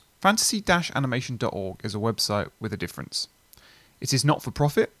Fantasy-animation.org is a website with a difference. It is not for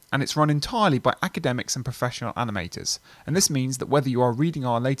profit, and it's run entirely by academics and professional animators, and this means that whether you are reading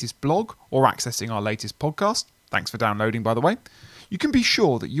our latest blog or accessing our latest podcast, thanks for downloading by the way, you can be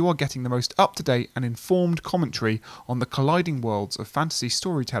sure that you are getting the most up-to-date and informed commentary on the colliding worlds of fantasy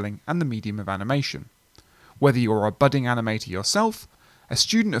storytelling and the medium of animation. Whether you are a budding animator yourself, a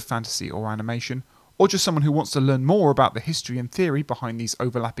student of fantasy or animation, or just someone who wants to learn more about the history and theory behind these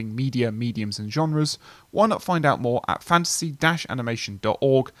overlapping media, mediums and genres, why not find out more at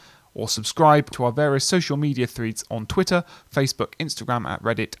fantasy-animation.org or subscribe to our various social media threads on Twitter, Facebook, Instagram, at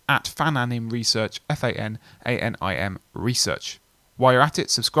Reddit, at FanAnimResearch, FANANIM Research. While you're at it,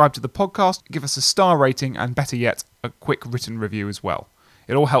 subscribe to the podcast, give us a star rating, and better yet, a quick written review as well.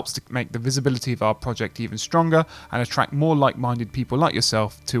 It all helps to make the visibility of our project even stronger and attract more like-minded people like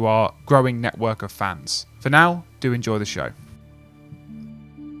yourself to our growing network of fans. For now, do enjoy the show.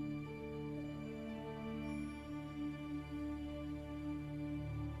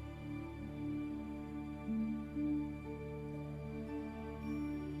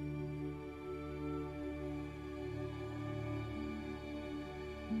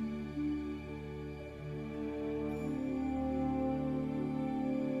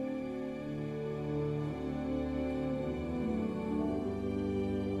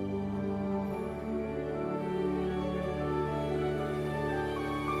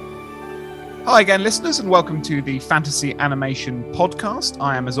 Hi again, listeners, and welcome to the Fantasy Animation Podcast.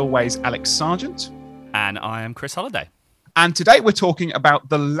 I am, as always, Alex Sargent. And I am Chris Holliday. And today we're talking about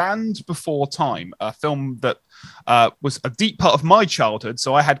The Land Before Time, a film that was a deep part of my childhood.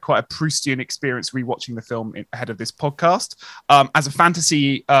 So I had quite a Proustian experience rewatching the film ahead of this podcast. As a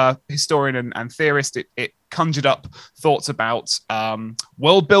fantasy historian and theorist, it conjured up thoughts about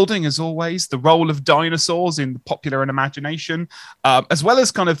world building, as always, the role of dinosaurs in the popular imagination, as well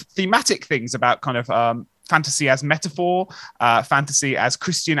as kind of thematic things about kind of fantasy as metaphor, fantasy as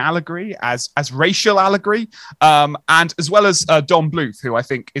Christian allegory, as racial allegory, and as well as Don Bluth, who I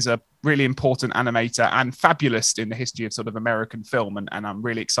think is a really important animator and fabulous in the history of sort of American film. And I'm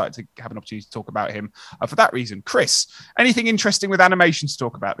really excited to have an opportunity to talk about him for that reason. Chris, anything interesting with animation to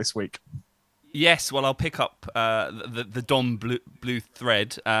talk about this week? Yes, well, I'll pick up the Don Bluth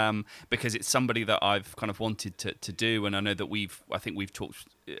thread because it's somebody that I've kind of wanted to do, and I know that I think we've talked,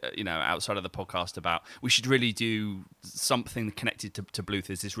 outside of the podcast about we should really do something connected to Bluth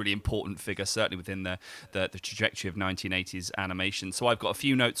as this really important figure, certainly within the trajectory of 1980s animation. So I've got a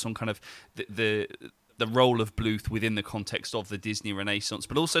few notes on kind of the role of Bluth within the context of the Disney Renaissance,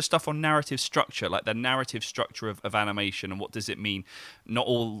 but also stuff on narrative structure, like the narrative structure of animation and what does it mean. Not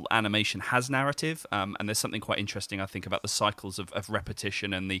all animation has narrative, and there's something quite interesting, I think, about the cycles of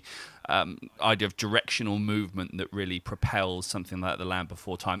repetition and the idea of directional movement that really propels something like The Land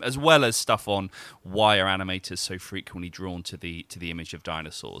Before Time, as well as stuff on why are animators so frequently drawn to the image of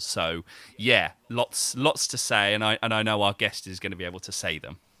dinosaurs. So yeah, lots to say, and I know our guest is going to be able to say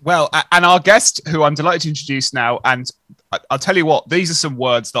them. Well, and our guest, who I'm delighted to introduce now, and I'll tell you what, these are some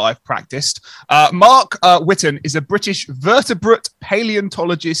words that I've practiced. Mark Witton is a British vertebrate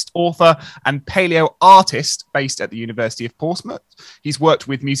paleontologist, author, and paleo artist based at the University of Portsmouth. He's worked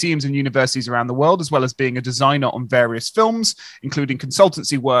with museums and universities around the world, as well as being a designer on various films, including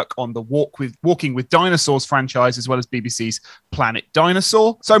consultancy work on the Walking with Dinosaurs franchise, as well as BBC's Planet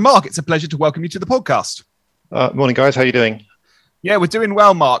Dinosaur. So, Mark, it's a pleasure to welcome you to the podcast. Morning, guys. How are you doing? Yeah, we're doing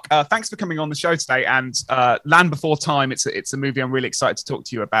well, Mark. Thanks for coming on the show today. And Land Before Time, it's a movie I'm really excited to talk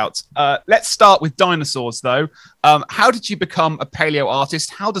to you about. Let's start with dinosaurs, though. How did you become a paleo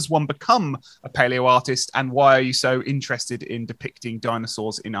artist? How does one become a paleo artist? And why are you so interested in depicting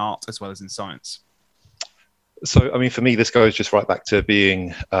dinosaurs in art as well as in science? So, I mean, for me, this goes just right back to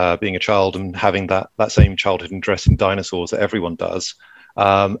being a child and having that same childhood interest in dinosaurs that everyone does,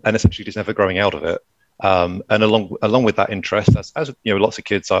 and essentially just never growing out of it. And along with that interest, as you know, lots of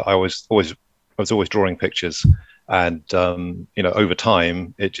kids, I was always drawing pictures, and over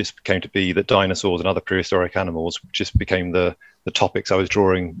time, it just came to be that dinosaurs and other prehistoric animals just became the topics I was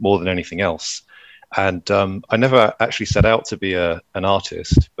drawing more than anything else. And I never actually set out to be an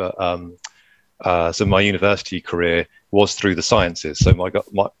artist, but so my university career was through the sciences. So I got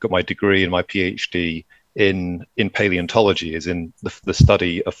my degree and my PhD in paleontology, is in the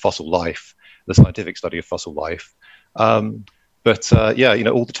study of fossil life. The scientific study of fossil life, but all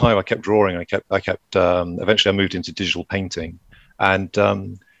the time I kept drawing. I kept. Eventually, I moved into digital painting, and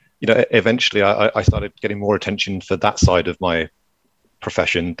eventually I started getting more attention for that side of my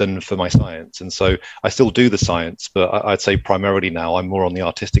profession than for my science. And so I still do the science, but I'd say primarily now I'm more on the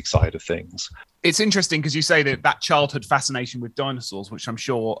artistic side of things. It's interesting because you say that childhood fascination with dinosaurs, which I'm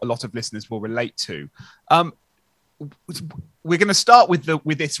sure a lot of listeners will relate to. We're going to start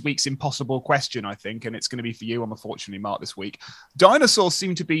with this week's impossible question, I think, and it's going to be for you, unfortunately, Mark, this week. Dinosaurs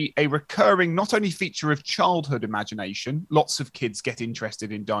seem to be a recurring, not only feature of childhood imagination, lots of kids get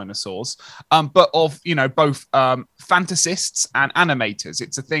interested in dinosaurs, but of, both fantasists and animators.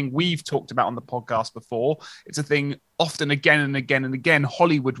 It's a thing we've talked about on the podcast before. It's a thing often again and again and again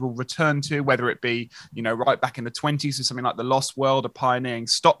Hollywood will return to, whether it be, right back in the 20s with something like The Lost World, a pioneering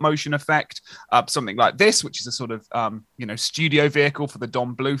stop motion effect, something like this, which is a sort of, studio vehicle for the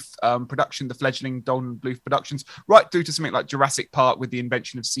Don Bluth production, the fledgling Don Bluth Productions, right through to something like Jurassic Park with the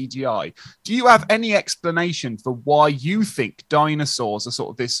invention of CGI. Do you have any explanation for why you think dinosaurs are sort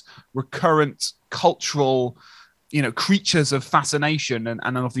of this recurrent cultural, creatures of fascination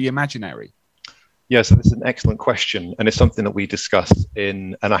and of the imaginary? Yeah, so this is an excellent question, and it's something that we discuss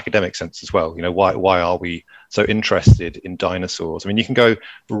in an academic sense as well. Why are we so interested in dinosaurs? I mean, you can go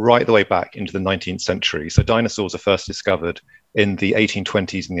right the way back into the 19th century. So dinosaurs are first discovered in the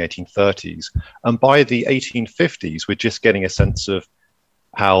 1820s and the 1830s, and by the 1850s, we're just getting a sense of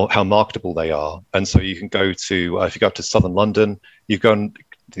how marketable they are. And so you can go to if you go up to southern London, you go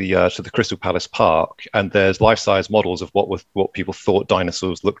to the Crystal Palace Park, and there's life-size models of what people thought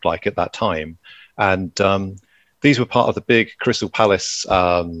dinosaurs looked like at that time. And these were part of the big Crystal Palace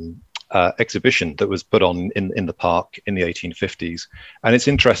exhibition that was put on in the park in the 1850s. And it's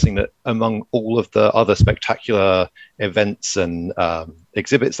interesting that among all of the other spectacular events and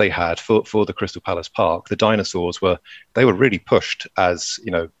exhibits they had for the Crystal Palace Park, the dinosaurs were really pushed as,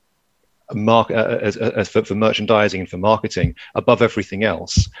 as for merchandising and for marketing above everything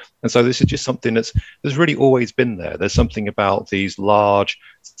else. And so this is just something there's really always been there. There's something about these large,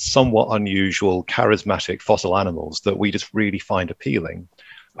 somewhat unusual, charismatic fossil animals that we just really find appealing.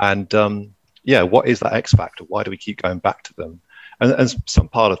 And what is that X factor? Why do we keep going back to them? And some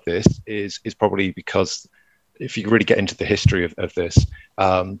part of this is probably because if you really get into the history of this,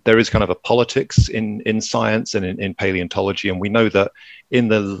 there is kind of a politics in science and in paleontology. And we know that in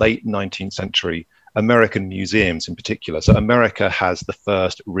the late 19th century, American museums in particular, so America has the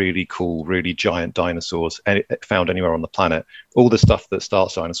first really cool, really giant dinosaurs found anywhere on the planet. All the stuff that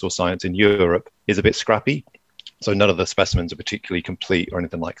starts dinosaur science in Europe is a bit scrappy. So none of the specimens are particularly complete or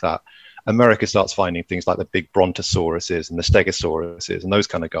anything like that. America starts finding things like the big brontosauruses and the stegosauruses and those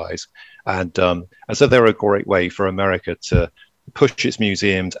kind of guys. And so they're a great way for America to push its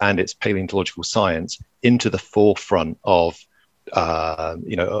museums and its paleontological science into the forefront of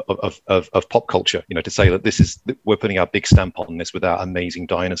pop culture, to say that we're putting our big stamp on this with our amazing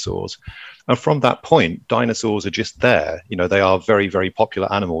dinosaurs. And from that point, dinosaurs are just there. They are very, very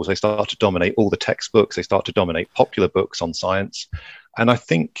popular animals. They start to dominate all the textbooks. They start to dominate popular books on science. And I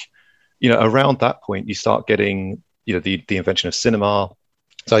think, around that point, you start getting, the invention of cinema.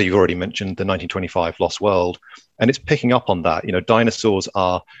 So you've already mentioned the 1925 Lost World, and it's picking up on that. Dinosaurs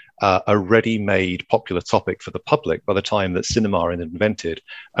are a ready-made popular topic for the public by the time that cinema is invented.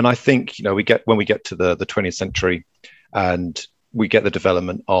 And I think, when we get to the 20th century and we get the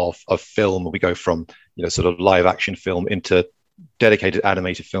development of film, we go from, sort of live action film into dedicated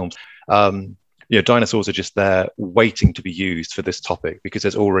animated films. Dinosaurs are just there waiting to be used for this topic because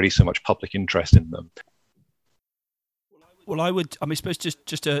there's already so much public interest in them. Well, I suppose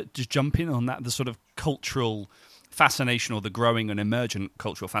just to jump in on that, the sort of cultural fascination or the growing and emergent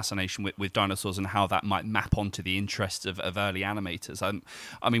cultural fascination with dinosaurs and how that might map onto the interests of early animators.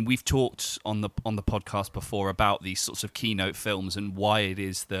 I mean, we've talked on the podcast before about these sorts of keynote films and why it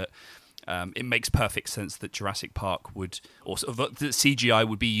is that it makes perfect sense that Jurassic Park would, or sort of that CGI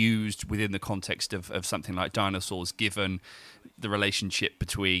would be used within the context of something like dinosaurs, given the relationship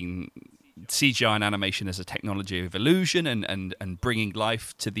between CGI and animation as a technology of illusion and bringing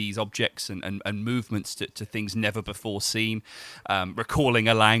life to these objects and movements to things never before seen, recalling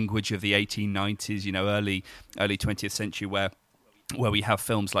a language of the 1890s, early 20th century where we have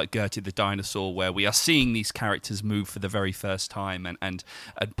films like Gertie the Dinosaur, where we are seeing these characters move for the very first time, and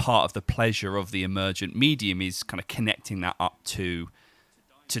part of the pleasure of the emergent medium is kind of connecting that up to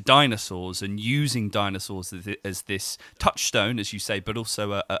dinosaurs and using dinosaurs as this touchstone, as you say, but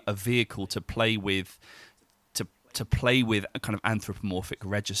also a vehicle to play with. To play with a kind of anthropomorphic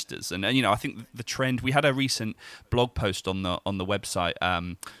registers, and I think the trend. We had a recent blog post on the website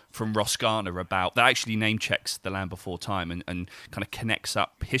from Ross Garner about that actually name checks The Land Before Time and kind of connects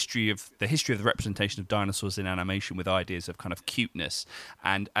up the history of the representation of dinosaurs in animation with ideas of kind of cuteness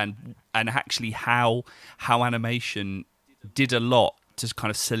and actually how animation did a lot to kind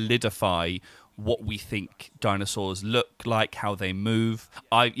of solidify what we think dinosaurs look like, how they move.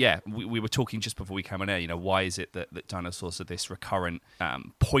 We were talking just before we came on air, why is it that dinosaurs are this recurrent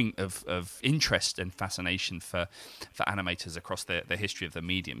point of interest and fascination for animators across the history of the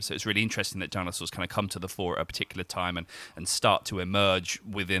medium. So it's really interesting that dinosaurs kind of come to the fore at a particular time and start to emerge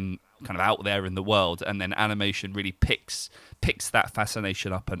within kind of out there in the world, and then animation really picks that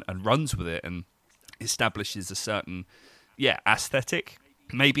fascination up and runs with it and establishes a certain aesthetic,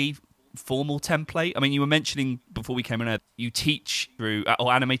 maybe formal template. I mean, you were mentioning before we came in, you teach through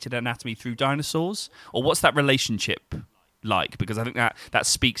or animated anatomy through dinosaurs, or what's that relationship like? Because I think that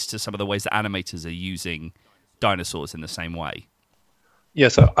speaks to some of the ways that animators are using dinosaurs in the same way. Yeah,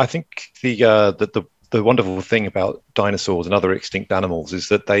 so I think the wonderful thing about dinosaurs and other extinct animals is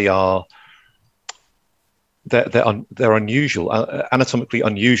that they're unusual, anatomically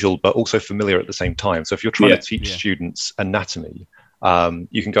unusual, but also familiar at the same time. So if you're trying to teach students anatomy,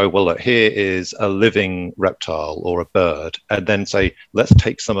 you can go, well, look, here is a living reptile or a bird, and then say, let's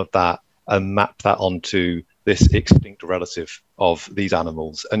take some of that and map that onto this extinct relative of these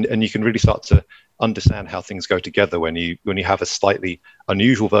animals. And you can really start to understand how things go together when you have a slightly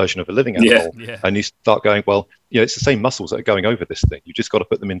unusual version of a living animal, and you start going, well, it's the same muscles that are going over this thing. You just got to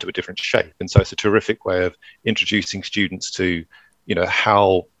put them into a different shape. And so it's a terrific way of introducing students to,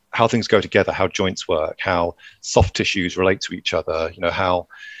 how things go together, how joints work, how soft tissues relate to each other, how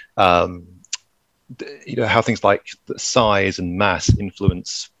things like size and mass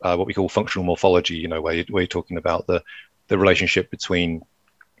influence what we call functional morphology, where you're talking about the relationship between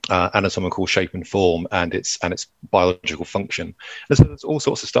anatomical shape and form and its biological function. And so there's all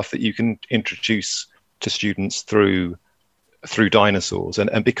sorts of stuff that you can introduce to students through dinosaurs,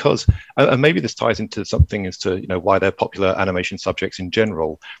 and because and maybe this ties into something as to why they're popular animation subjects in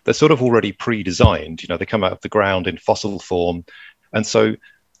general. They're sort of already pre-designed. They come out of the ground in fossil form, and so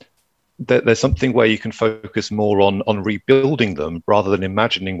there's something where you can focus more on rebuilding them rather than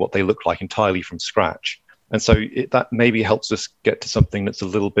imagining what they look like entirely from scratch. And so that maybe helps us get to something that's a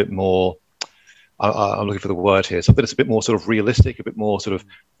little bit more, I'm looking for the word here, something that's a bit more sort of realistic, a bit more sort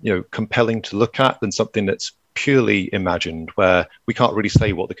of, compelling to look at than something that's purely imagined, where we can't really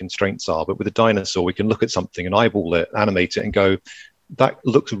say what the constraints are. But with a dinosaur, we can look at something and eyeball it, animate it, and go, that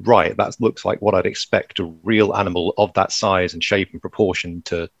looks right. That looks like what I'd expect a real animal of that size and shape and proportion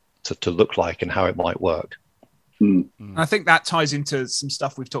to look like, and how it might work. I think that ties into some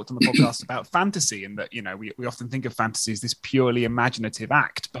stuff we've talked on the podcast about fantasy, and that we often think of fantasy as this purely imaginative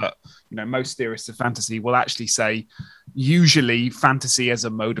act, but most theorists of fantasy will actually say usually fantasy as a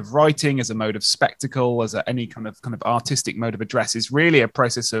mode of writing, as a mode of spectacle, as any kind of artistic mode of address is really a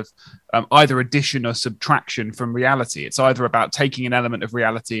process of either addition or subtraction from reality. It's either about taking an element of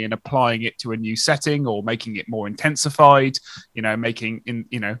reality and applying it to a new setting, or making it more intensified, making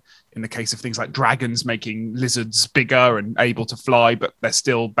in the case of things like dragons, making lizards bigger and able to fly, but they're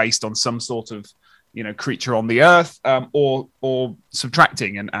still based on some sort of creature on the earth, or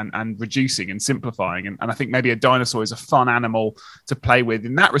subtracting and reducing and simplifying. And I think maybe a dinosaur is a fun animal to play with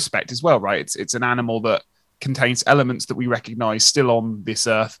in that respect as well, right? It's an animal that contains elements that we recognize still on this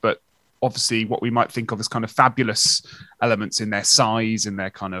earth, but obviously what we might think of as kind of fabulous elements in their size, in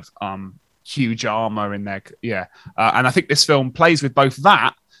their kind of huge armor, in their and I think this film plays with both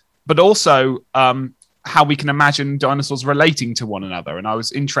that, but also how we can imagine dinosaurs relating to one another. And I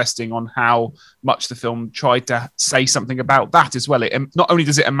was interested on how much the film tried to say something about that as well. It not only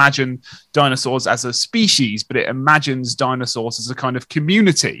does it imagine dinosaurs as a species, but it imagines dinosaurs as a kind of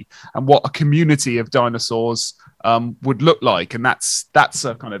community, and what a community of dinosaurs would look like. And that's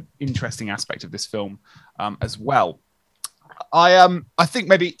a kind of interesting aspect of this film as well. I think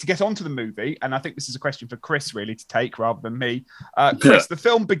maybe to get onto the movie, and I think this is a question for Chris really to take rather than me. Chris, the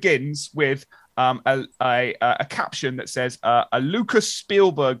film begins with a caption that says a Lucas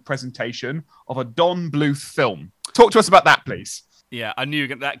Spielberg presentation of a Don Bluth film. Talk to us about that, please. Yeah, I knew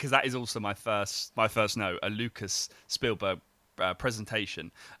that, because that is also my first note, a Lucas Spielberg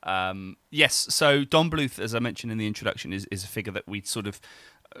presentation. Yes, so Don Bluth, as I mentioned in the introduction, is a figure that we sort of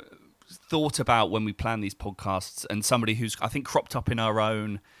thought about when we plan these podcasts, and somebody who's, I think, cropped up in our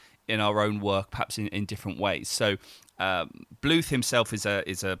own work, perhaps in different ways. So Bluth himself was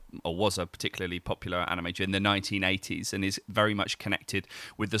a particularly popular animator in the 1980s, and is very much connected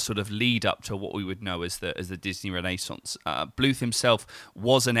with the sort of lead up to what we would know as the Disney Renaissance. Bluth himself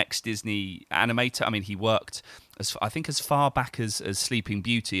was an ex-Disney animator. I mean, he worked as far back as Sleeping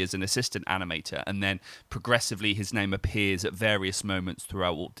Beauty as an assistant animator, and then progressively his name appears at various moments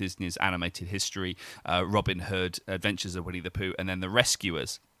throughout Walt Disney's animated history. Robin Hood, Adventures of Winnie the Pooh, and then The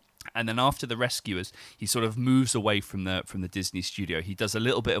Rescuers. And then after The Rescuers, he sort of moves away from the Disney studio. He does a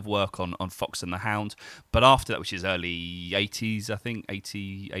little bit of work on Fox and the Hound, but after that, which is early 80s, I think,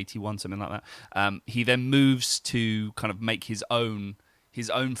 80, 81, something like that, he then moves to kind of make his own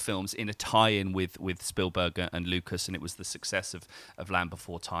films in a tie-in with Spielberg and Lucas, and it was the success of Land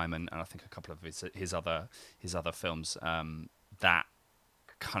Before Time and I think a couple of his other films that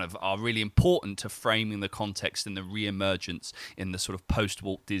kind of are really important to framing the context and the re-emergence in the sort of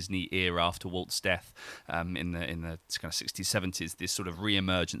post-Walt Disney era after Walt's death in the kind of 60s, 70s, this sort of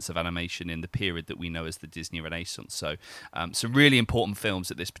re-emergence of animation in the period that we know as the Disney Renaissance. So some really important films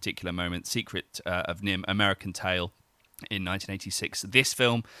at this particular moment: Secret of NIMH, American Tail in 1986, this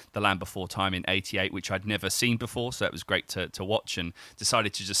film, The Land Before Time, in 88, which I'd never seen before, so it was great to watch, and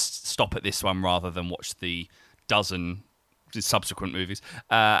decided to just stop at this one rather than watch the dozen subsequent movies,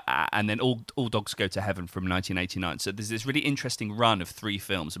 and then All Dogs Go to Heaven from 1989. So there's this really interesting run of 3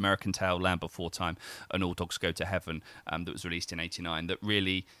 films, American Tail, Land Before Time, and All Dogs Go to Heaven, that was released in 89, that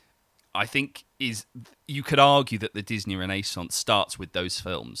really, I think, you could argue that the Disney Renaissance starts with those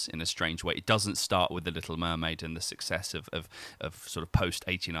films in a strange way. It doesn't start with The Little Mermaid and the success of sort of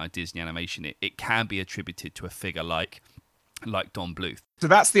post-89 Disney animation. It can be attributed to a figure like Don Bluth. So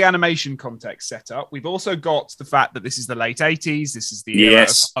that's the animation context set up. We've also got the fact that this is the late 80s. This is the era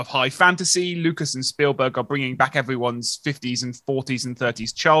of high fantasy. Lucas and Spielberg are bringing back everyone's 50s and 40s and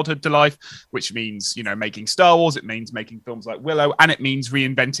 30s childhood to life, which means, making Star Wars. It means making films like Willow, and it means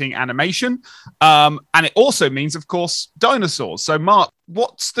reinventing animation. And it also means, of course, dinosaurs. So, Mark,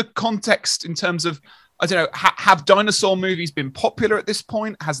 what's the context in terms of, I don't know, have dinosaur movies been popular at this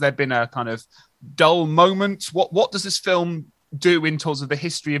point? Has there been a kind of dull moment? What does this film do in terms of the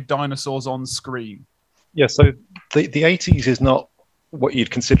history of dinosaurs on screen? Yeah, so the 80s is not what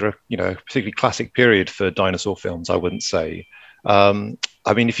you'd consider a particularly classic period for dinosaur films, I wouldn't say. I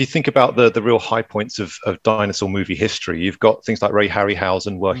mean, if you think about the real high points of dinosaur movie history, you've got things like Ray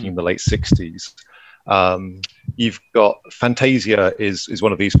Harryhausen working in the late 60s. You've got Fantasia is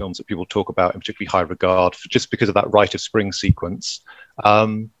one of these films that people talk about in particularly high regard just because of that Rite of Spring sequence.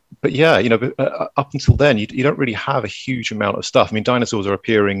 But yeah, up until then, you don't really have a huge amount of stuff. I mean, dinosaurs are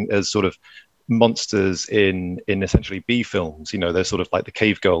appearing as sort of monsters in essentially B films. They're sort of like the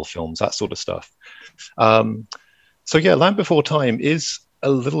Cave Girl films, that sort of stuff. So yeah, Land Before Time is a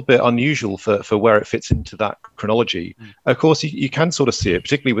little bit unusual for where it fits into that chronology. Of course, you can sort of see it,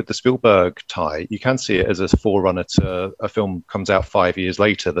 particularly with the Spielberg tie, you can see it as a forerunner to a film comes out 5 years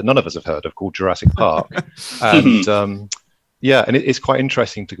later that none of us have heard of called Jurassic Park. And yeah, and it's quite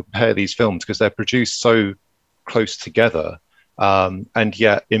interesting to compare these films because they're produced so close together. And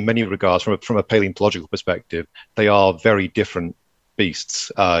yet, in many regards, from a paleontological perspective, they are very different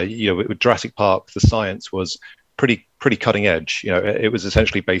beasts. With Jurassic Park, the science was pretty cutting edge. It was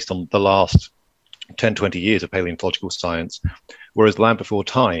essentially based on the last 10, 20 years of paleontological science, whereas Land Before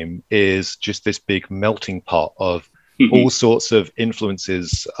Time is just this big melting pot of all sorts of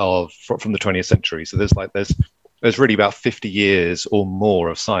influences from the 20th century. So there's really about 50 years or more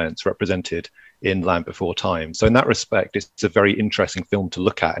of science represented in Land Before Time. So in that respect, it's a very interesting film to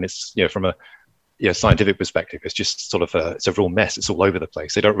look at, and it's from a scientific perspective, it's just sort of it's a real mess. It's all over the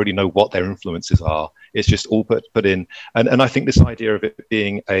place. They don't really know what their influences are. It's just all put in. And I think this idea of it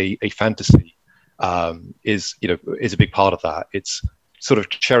being a fantasy is a big part of that. It's sort of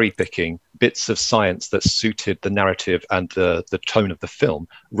cherry picking bits of science that suited the narrative and the tone of the film,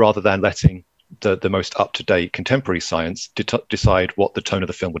 rather than letting the most up-to-date contemporary science decide what the tone of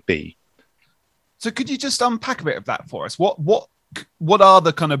the film would be. So could you just unpack a bit of that for us? What are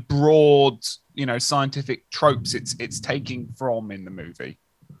the kind of broad, scientific tropes it's taking from in the movie?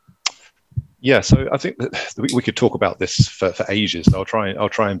 Yeah, so I think that we could talk about this for ages. So I'll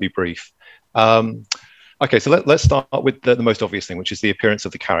try and be brief. Okay, so let's start with the most obvious thing, which is the appearance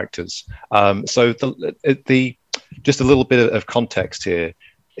of the characters. So just a little bit of context here.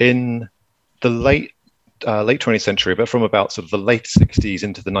 In the late 20th century, but from about sort of the late 60s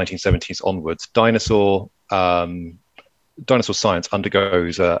into the 1970s onwards, dinosaur science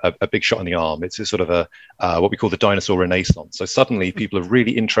undergoes a big shot in the arm. It's a sort of what we call the dinosaur renaissance. So suddenly people are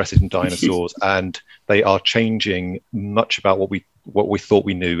really interested in dinosaurs and they are changing much about what we thought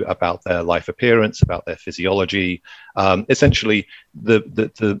we knew about their life appearance, about their physiology. Essentially,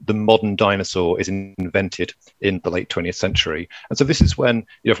 the modern dinosaur is invented in the late 20th century. And so this is when,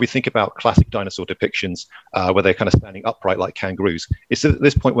 if we think about classic dinosaur depictions where they're kind of standing upright like kangaroos, it's at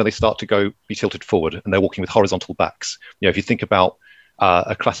this point where they start to be tilted forward and they're walking with horizontal backs. If you think about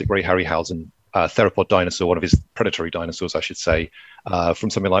a classic Ray Harryhausen theropod dinosaur, one of his predatory dinosaurs, I should say, from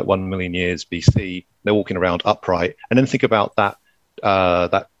something like 1 million years BC, they're walking around upright. And then think about that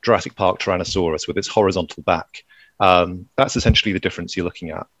that Jurassic Park Tyrannosaurus with its horizontal back. That's essentially the difference you're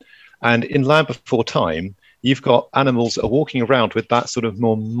looking at. And in Land Before Time, you've got animals that are walking around with that sort of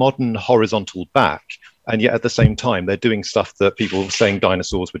more modern horizontal back. And yet at the same time, they're doing stuff that people were saying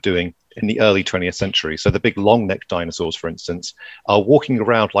dinosaurs were doing in the early 20th century. So the big long-necked dinosaurs, for instance, are walking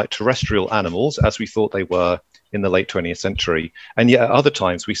around like terrestrial animals, as we thought they were in the late 20th century. And yet at other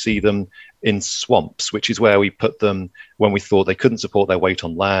times, we see them in swamps, which is where we put them when we thought they couldn't support their weight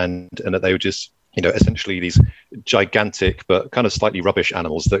on land and that they were just, essentially these gigantic but kind of slightly rubbish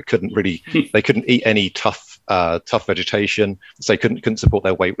animals that couldn't eat any tough vegetation. So they couldn't support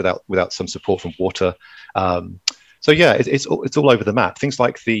their weight without some support from water. So yeah, it's all over the map. Things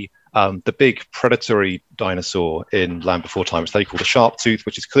like the big predatory dinosaur in Land Before Time, which they call the sharp tooth,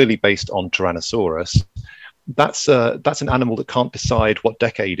 which is clearly based on Tyrannosaurus. That's an animal that can't decide what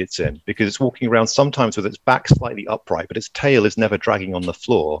decade it's in, because it's walking around sometimes with its back slightly upright, but its tail is never dragging on the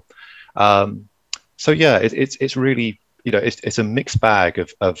floor. So yeah, it's really, it's a mixed bag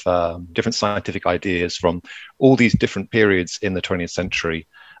of different scientific ideas from all these different periods in the 20th century.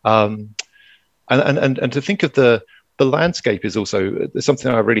 And to think of the landscape is also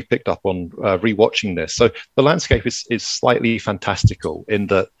something I really picked up on rewatching this. So the landscape is slightly fantastical in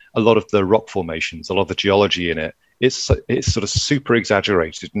that a lot of the rock formations, a lot of the geology in it, it's sort of super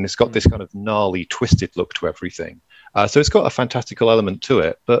exaggerated, and it's got this kind of gnarly, twisted look to everything. So it's got a fantastical element to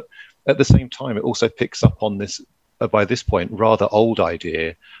it, but at the same time, it also picks up on this, by this point, rather old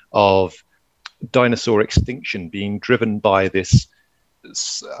idea of dinosaur extinction being driven by this.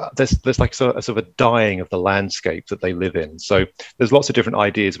 There's like sort of a dying of the landscape that they live in. So there's lots of different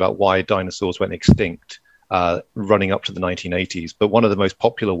ideas about why dinosaurs went extinct running up to the 1980s. But one of the most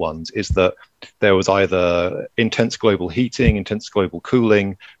popular ones is that there was either intense global heating, intense global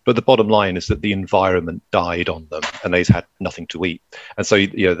cooling, but the bottom line is that the environment died on them and they had nothing to eat. And so,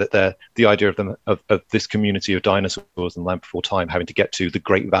 that the idea of them of this community of dinosaurs in Land Before Time having to get to the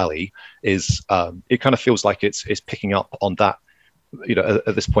Great Valley is it kind of feels like it's picking up on that,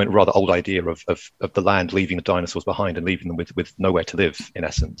 at this point, rather old idea of the land leaving the dinosaurs behind and leaving them with nowhere to live, in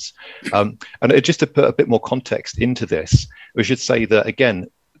essence. And just to put a bit more context into this, we should say that, again,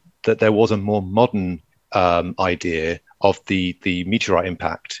 that there was a more modern idea of the meteorite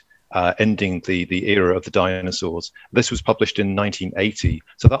impact ending the era of the dinosaurs. This was published in 1980.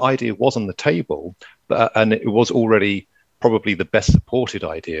 So that idea was on the table, and it was already probably the best supported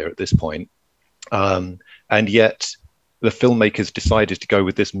idea at this point. And yet the filmmakers decided to go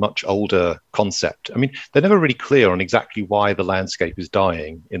with this much older concept. I mean, they're never really clear on exactly why the landscape is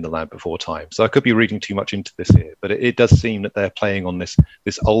dying in the Land Before Time. So I could be reading too much into this here, but it does seem that they're playing on this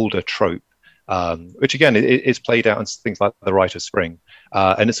older trope, which again is played out in things like The Rite of Spring.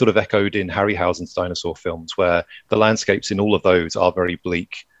 And it's sort of echoed in Harryhausen's dinosaur films, where the landscapes in all of those are very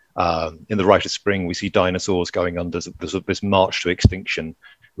bleak. In The Rite of Spring, we see dinosaurs going under this march to extinction.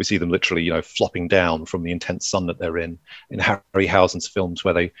 We see them literally, flopping down from the intense sun that they're in. In Harryhausen's films,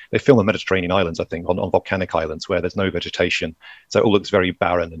 where they film the Mediterranean islands, I think, on volcanic islands where there's no vegetation. So it all looks very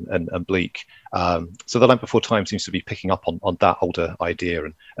barren and bleak. So The Land Before Time seems to be picking up on that older idea.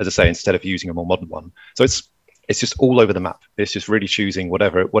 And as I say, instead of using a more modern one. So it's just all over the map. It's just really choosing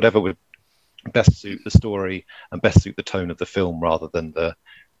whatever would best suit the story and best suit the tone of the film rather than the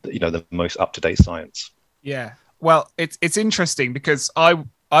most up-to-date science. Yeah. Well, it's interesting because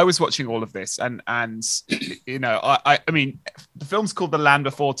I was watching all of this and I mean, the film's called The Land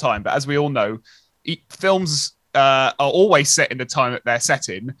Before Time, but as we all know, films are always set in the time that they're set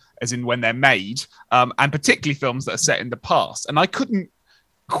in, as in when they're made, and particularly films that are set in the past. And I couldn't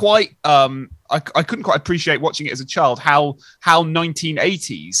quite appreciate watching it as a child how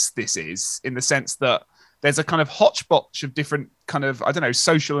 1980s this is, in the sense that there's a kind of hodgepodge of different kind of,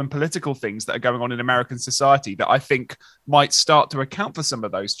 social and political things that are going on in American society that I think might start to account for some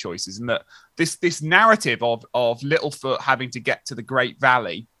of those choices. And that this narrative of Littlefoot having to get to the Great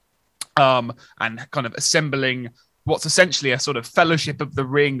Valley and kind of assembling what's essentially a sort of fellowship of the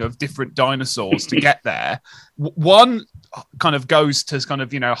ring of different dinosaurs to get there. One kind of goes to kind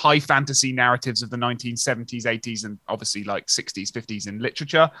of, high fantasy narratives of the 1970s, 80s, and obviously like 60s, 50s in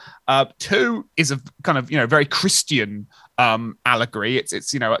literature. Two is a kind of, very Christian allegory. It's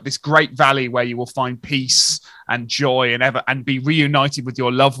this great valley where you will find peace and joy and be reunited with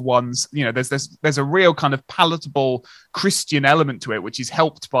your loved ones. There's a real kind of palatable Christian element to it, which is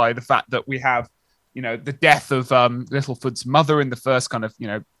helped by the fact that we have the death of Littlefoot's mother in the first kind of,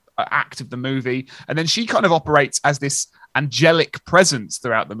 act of the movie. And then she kind of operates as this angelic presence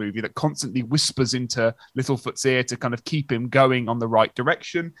throughout the movie that constantly whispers into Littlefoot's ear to kind of keep him going on the right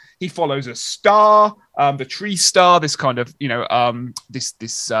direction. He follows a star, the tree star, this kind of,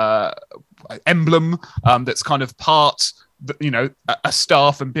 this emblem that's kind of part, a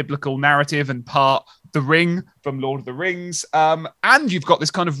star from biblical narrative and part the ring from Lord of the Rings. And you've got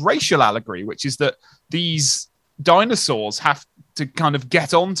this kind of racial allegory, which is that these dinosaurs have to kind of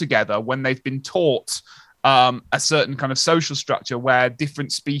get on together when they've been taught a certain kind of social structure where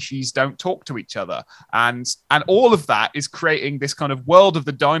different species don't talk to each other. And all of that is creating this kind of world of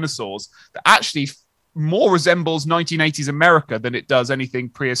the dinosaurs that actually more resembles 1980s America than it does anything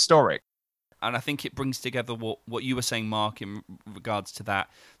prehistoric. And I think it brings together what you were saying, Mark, in regards to that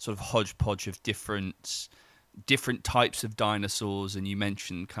sort of hodgepodge of different types of dinosaurs. And you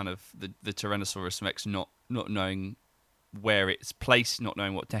mentioned kind of the Tyrannosaurus Rex not knowing where it's placed, not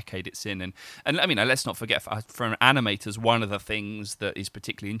knowing what decade it's in. And I mean, let's not forget, for animators, one of the things that is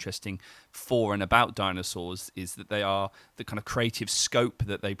particularly interesting for and about dinosaurs is that they are the kind of creative scope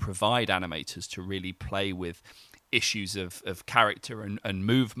that they provide animators to really play with issues of character and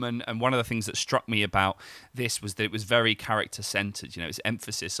movement. And one of the things that struck me about this was that it was very character-centered. Its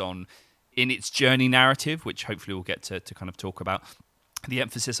emphasis on, in its journey narrative, which hopefully we'll get to kind of talk about, the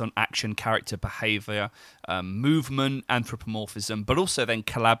emphasis on action, character, behavior, movement, anthropomorphism, but also then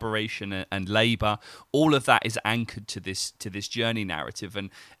collaboration and labor. All of that is anchored to this journey narrative.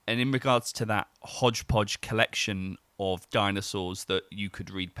 And in regards to that hodgepodge collection of dinosaurs that you could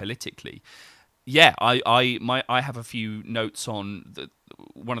read politically, yeah, I have a few notes on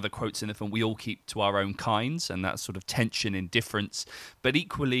one of the quotes in the film. We all keep to our own kinds, and that sort of tension in difference. But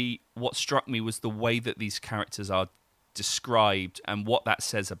equally, what struck me was the way that these characters are described and what that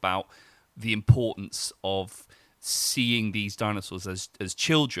says about the importance of seeing these dinosaurs as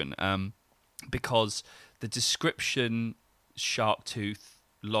children, because the description, shark tooth,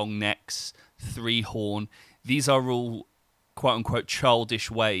 long necks, three horn, these are all quote unquote childish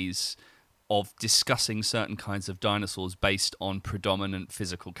ways of discussing certain kinds of dinosaurs based on predominant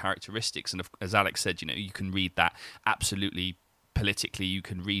physical characteristics. And as Alex said, you can read that absolutely politically. You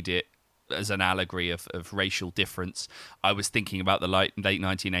can read it as an allegory of racial difference. I was thinking about the late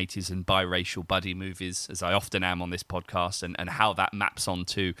 1980s and biracial buddy movies, as I often am on this podcast, and how that maps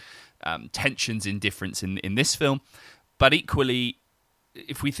onto tensions in difference in this film. But equally,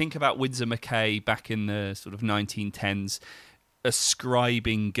 if we think about Winsor McCay back in the sort of 1910s,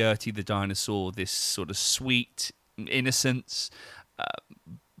 ascribing Gertie the dinosaur this sort of sweet innocence,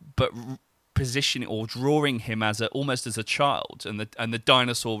 but positioning or drawing him as almost as a child, and the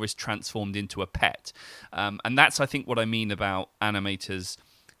dinosaur is transformed into a pet, and that's, I think, what I mean about animators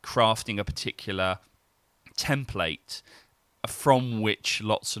crafting a particular template from which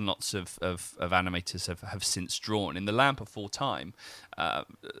lots and lots of animators have since drawn. In The Land Before Time,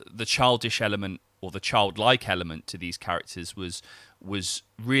 the childish element or the childlike element to these characters was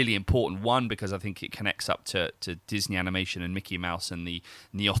really important. One, because I think it connects up to Disney animation and Mickey Mouse and the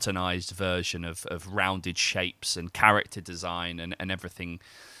neotenized version of rounded shapes and character design and everything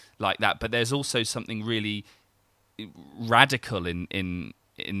like that. But there's also something really radical in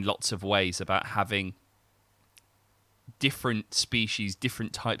lots of ways about having different species,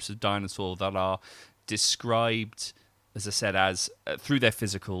 different types of dinosaur that are described, as I said, as through their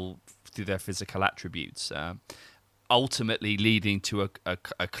physical attributes, ultimately leading to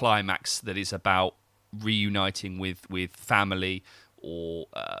a climax that is about reuniting with family or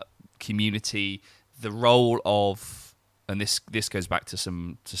community. The role of, and this goes back to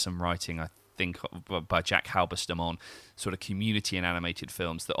some writing, I think, by Jack Halberstam on sort of community in animated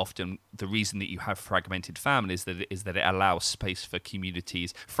films, that often the reason that you have fragmented families is that it allows space for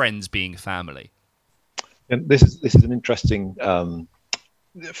communities, friends being family. And this is an interesting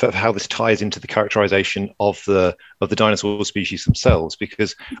for how this ties into the characterization of the dinosaur species themselves,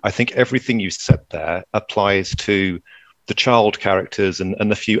 because I think everything you said there applies to the child characters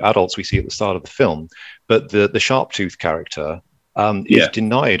and the few adults we see at the start of the film, but the sharp-toothed character is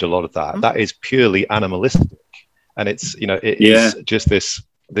denied a lot of that. That is purely animalistic, and it's is just this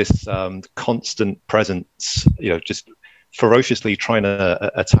constant presence, just ferociously trying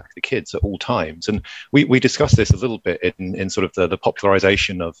to attack the kids at all times. And we discussed this a little bit in sort of the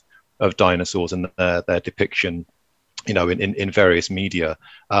popularization of dinosaurs and their depiction, in various media.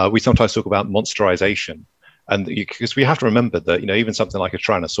 We sometimes talk about monsterization, And because we have to remember that, even something like a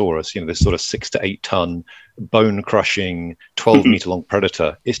Tyrannosaurus, this sort of 6 to 8 ton bone crushing 12 meter long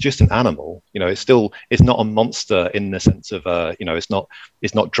predator, it's just an animal. It's not a monster in the sense of, it's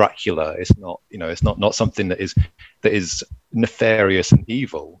not Dracula. It's not something that is nefarious and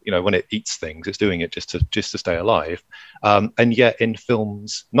evil. When it eats things, it's doing it just to stay alive. And yet in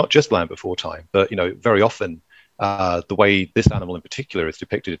films, not just Land Before Time, but very often, the way this animal in particular is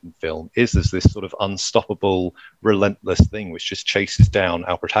depicted in film is as this sort of unstoppable, relentless thing which just chases down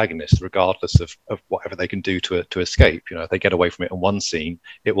our protagonist regardless of whatever they can do to escape. If they get away from it in one scene,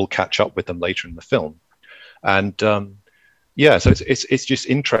 it will catch up with them later in the film. And so it's just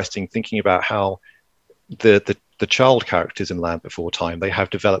interesting thinking about how the child characters in Land Before Time, they have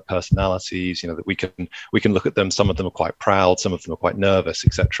developed personalities, that we can look at them. Some of them are quite proud, some of them are quite nervous,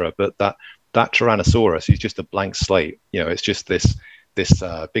 etc. But that Tyrannosaurus is just a blank slate. It's just this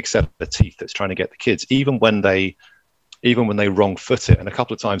big set of teeth that's trying to get the kids, even when they wrong foot it. And a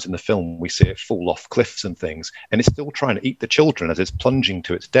couple of times in the film, we see it fall off cliffs and things, and it's still trying to eat the children as it's plunging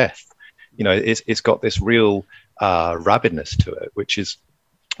to its death. It's got this real rabidness to it, which is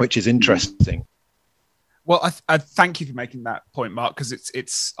interesting. Well, I thank you for making that point, Mark, because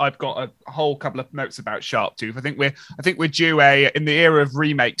it's I've got a whole couple of notes about Sharktooth. I think we're due in the era of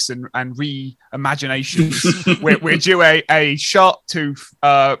remakes and reimaginations. we're due a Sharktooth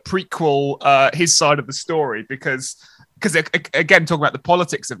prequel, his side of the story, because again, talking about the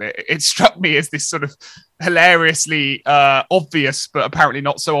politics of it, it struck me as this sort of hilariously obvious, but apparently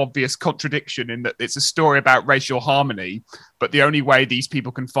not so obvious contradiction in that it's a story about racial harmony, but the only way these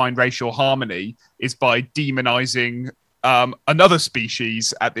people can find racial harmony is by demonizing another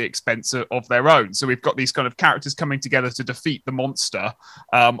species at the expense of their own. So we've got these kind of characters coming together to defeat the monster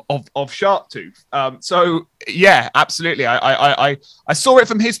of Sharktooth. So yeah, absolutely. I saw it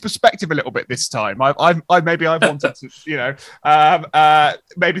from his perspective a little bit this time. I've wanted to,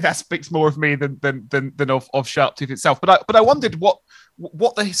 maybe that speaks more of me than of Sharktooth itself. But I wondered what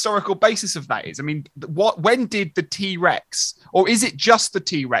the historical basis of that is. I mean, when did the T-Rex, or is it just the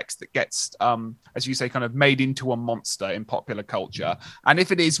T-Rex that gets, as you say, kind of made into a monster in popular culture? And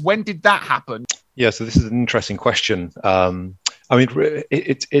if it is, when did that happen? Yeah, so this is an interesting question.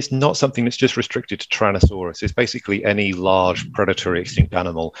 It's not something that's just restricted to Tyrannosaurus. It's basically any large predatory extinct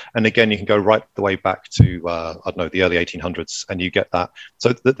animal. And again, you can go right the way back to, the early 1800s, and you get that.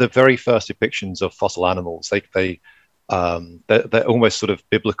 So the very first depictions of fossil animals, they're almost sort of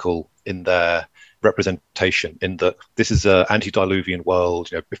biblical in their representation, in that this is an antediluvian world.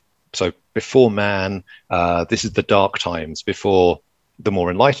 So before man, this is the dark times, before the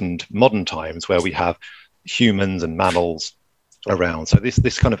more enlightened modern times, where we have humans and mammals around. So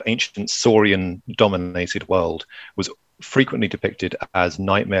this kind of ancient Saurian dominated world was frequently depicted as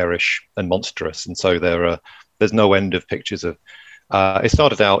nightmarish and monstrous. And so there's no end of pictures of it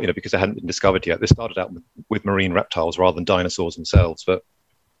started out, because they hadn't been discovered yet, they started out with marine reptiles rather than dinosaurs themselves. But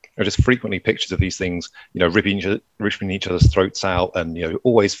there are just frequently pictures of these things, ripping each other's throats out, and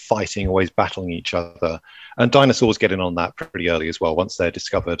always fighting, always battling each other. And dinosaurs get in on that pretty early as well. Once they're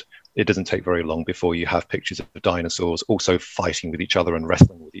discovered, it doesn't take very long before you have pictures of dinosaurs also fighting with each other and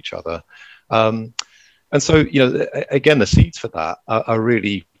wrestling with each other. And so, again, the seeds for that are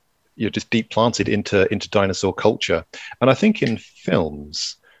really just deep planted into dinosaur culture. And I think in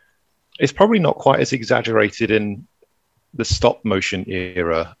films, it's probably not quite as exaggerated in the stop motion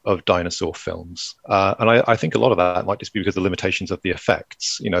era of dinosaur films. And I think a lot of that might just be because of the limitations of the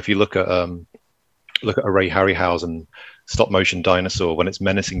effects. If you look at a Ray Harryhausen stop motion dinosaur, when it's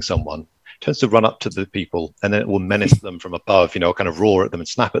menacing someone, it tends to run up to the people and then it will menace them from above, kind of roar at them and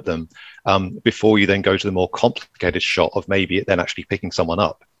snap at them, before you then go to the more complicated shot of maybe it then actually picking someone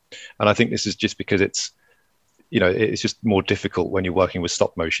up. And I think this is just because it's just more difficult when you're working with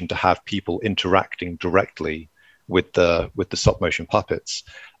stop motion to have people interacting directly with the stop motion puppets.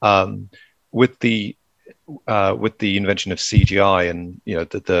 With the invention of CGI and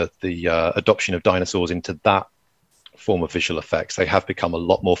the adoption of dinosaurs into that form of visual effects, they have become a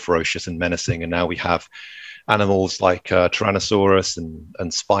lot more ferocious and menacing. And now we have animals like Tyrannosaurus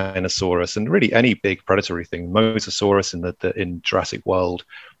and Spinosaurus, and really any big predatory thing, Mosasaurus in Jurassic World.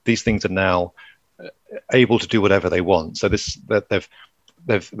 These things are now able to do whatever they want. So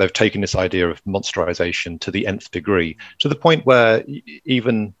they've taken this idea of monsterization to the nth degree, to the point where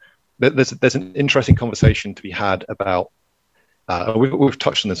even there's an interesting conversation to be had about. We've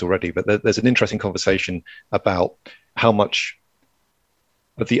touched on this already, but there's an interesting conversation about how much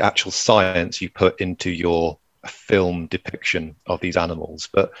of the actual science you put into your film depiction of these animals.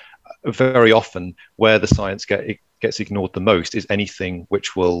 But very often, where the science gets ignored the most is anything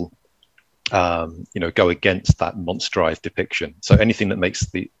which will go against that monsterized depiction. So anything that makes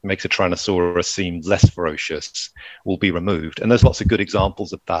a Tyrannosaurus seem less ferocious will be removed. And there's lots of good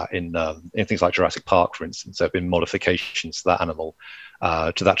examples of that in things like Jurassic Park, for instance. There have been modifications to that animal,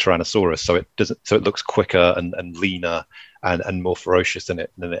 to that Tyrannosaurus, so it looks quicker and leaner and more ferocious than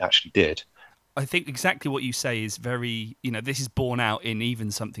it actually did. I think exactly what you say is very, this is borne out in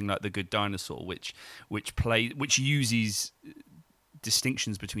even something like The Good Dinosaur, which uses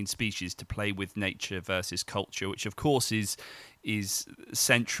distinctions between species to play with nature versus culture, which of course is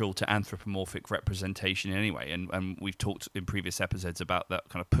central to anthropomorphic representation anyway. And we've talked in previous episodes about that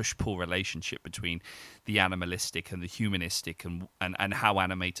kind of push-pull relationship between the animalistic and the humanistic, and how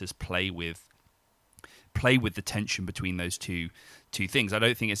animators play with the tension between those two things. I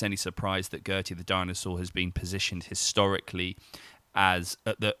don't think it's any surprise that Gertie the dinosaur has been positioned historically as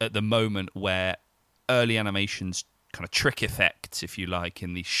at the moment where early animations kind of trick effects, if you like,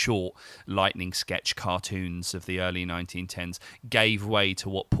 in the short lightning sketch cartoons of the early 1910s gave way to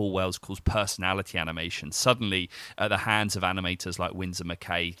what Paul Wells calls personality animation. Suddenly, at the hands of animators like Winsor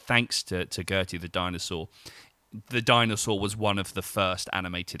McCay, thanks to Gertie the dinosaur was one of the first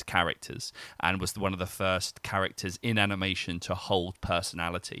animated characters, and was one of the first characters in animation to hold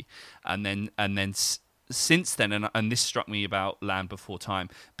personality. And then since then, and this struck me about Land Before Time,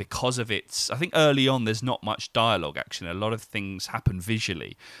 because of I think early on there's not much dialogue, actually. A lot of things happen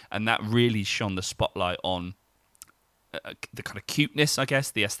visually, and that really shone the spotlight on the kind of cuteness, I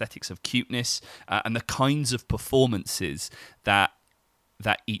guess, the aesthetics of cuteness, and the kinds of performances that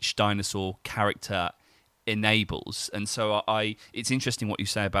each dinosaur character enables. And so it's interesting what you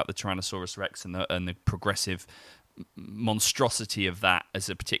say about the Tyrannosaurus Rex and the progressive monstrosity of that as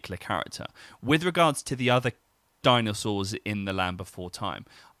a particular character. With regards to the other dinosaurs in the Land Before Time,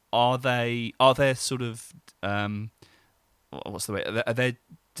 are there sort of what's the way? Are there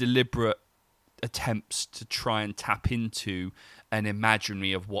deliberate attempts to try and tap into an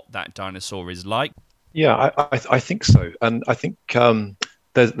imaginary of what that dinosaur is like? Yeah, I think so, and I think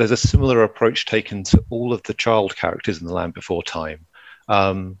there's a similar approach taken to all of the child characters in the Land Before Time.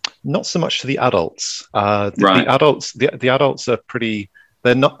 Not so much to the adults. The adults are pretty.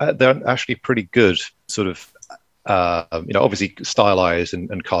 They're actually pretty good, sort of. Obviously stylized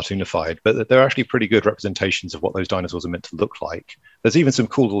and cartoonified, but they're actually pretty good representations of what those dinosaurs are meant to look like. There's even some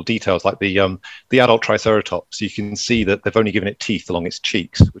cool little details, like the adult Triceratops. You can see that they've only given it teeth along its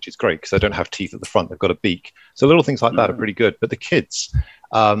cheeks, which is great because they don't have teeth at the front. They've got a beak. So little things like that are pretty good. But the kids,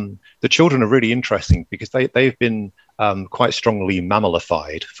 the children are really interesting because they've been quite strongly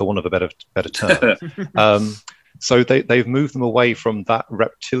mammalified, for want of a better term. So they've moved them away from that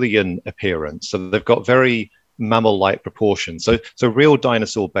reptilian appearance. So they've got very mammal-like proportions. So real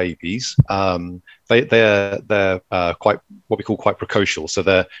dinosaur babies, they're quite what we call quite precocial. So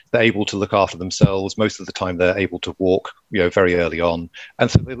they're able to look after themselves. Most of the time, they're able to walk, very early on,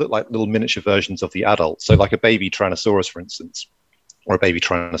 and so they look like little miniature versions of the adults. So like a baby Tyrannosaurus, for instance, or a baby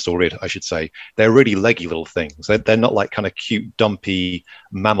Tyrannosaurid, I should say. They're really leggy little things. They're not like kind of cute, dumpy,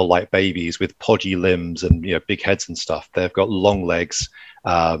 mammal-like babies with podgy limbs and big heads and stuff. They've got long legs,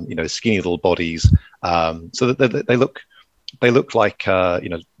 skinny little bodies. So that they look like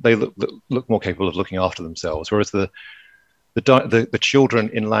they look more capable of looking after themselves. Whereas the children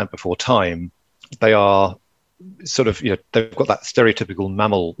in Land Before Time, they are sort of they've got that stereotypical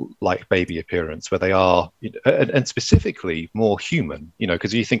mammal-like baby appearance where they are and specifically more human,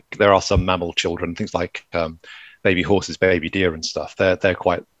 because you think there are some mammal children, things like baby horses, baby deer and stuff. They're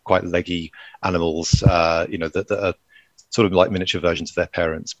quite leggy animals, that are sort of like miniature versions of their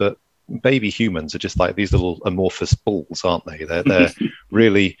parents. But baby humans are just like these little amorphous balls, aren't they? They're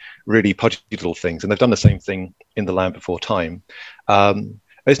really, really podgy little things, and they've done the same thing in the Land Before Time.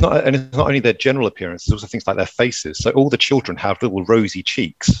 It's not only their general appearance; it's also things like their faces. So all the children have little rosy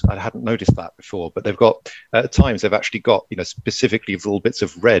cheeks. I hadn't noticed that before, but they've got at times they've actually got specifically little bits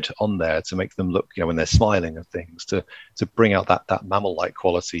of red on there to make them look when they're smiling and things to bring out that mammal-like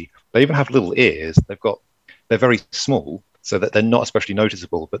quality. They even have little ears. They're very small, so that they're not especially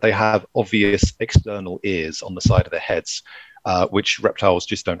noticeable, but they have obvious external ears on the side of their heads, which reptiles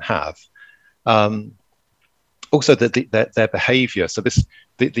just don't have. Also, their behavior. So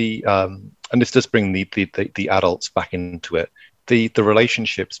and this does bring the adults back into it. The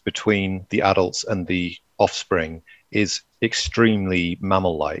relationships between the adults and the offspring is extremely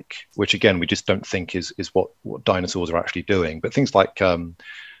mammal-like, which again we just don't think is what dinosaurs are actually doing. But things like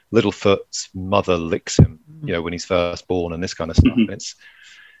Littlefoot's mother licks him, when he's first born, and this kind of stuff.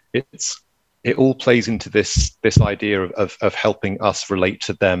 Mm-hmm. It all plays into this idea of helping us relate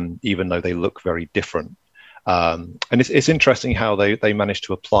to them, even though they look very different. And it's interesting how they managed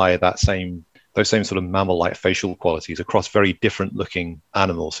to apply those same sort of mammal-like facial qualities across very different-looking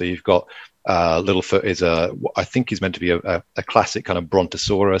animals. So you've got Littlefoot is I think he's meant to be a classic kind of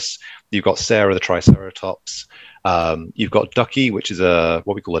Brontosaurus. You've got Sarah the Triceratops. You've got Ducky, which is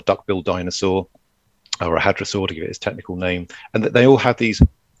what we call a duck-billed dinosaur, or a hadrosaur to give it its technical name. And they all have these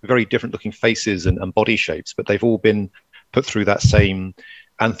very different-looking faces and body shapes, but they've all been put through that same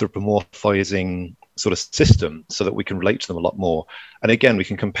anthropomorphizing sort of system so that we can relate to them a lot more. And again, we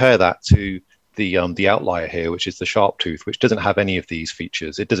can compare that to the outlier here, which is the Sharptooth, which doesn't have any of these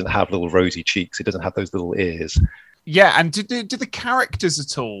features. It doesn't have little rosy cheeks. It doesn't have those little ears. Yeah, and do the characters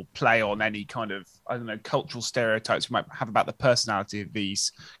at all play on any kind of, I don't know, cultural stereotypes we might have about the personality of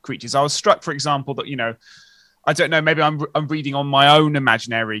these creatures? I was struck, for example, that, you know, I don't know, maybe I'm reading on my own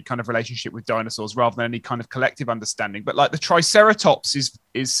imaginary kind of relationship with dinosaurs rather than any kind of collective understanding. But like the Triceratops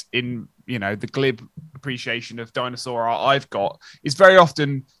is in, you know, the glib appreciation of dinosaur art I've got, is very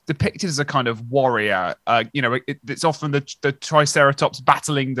often depicted as a kind of warrior. You know, it's often the Triceratops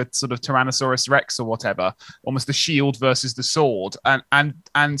battling the sort of Tyrannosaurus Rex or whatever, almost the shield versus the sword.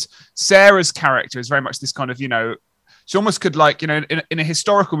 And Sarah's character is very much this kind of, you know, she almost could, like, you know, in a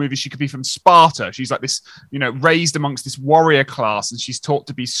historical movie, she could be from Sparta. She's like this, you know, raised amongst this warrior class, and she's taught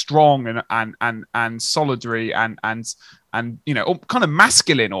to be strong and solidary and you know, kind of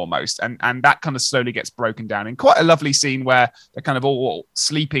masculine almost. And that kind of slowly gets broken down in quite a lovely scene where they're kind of all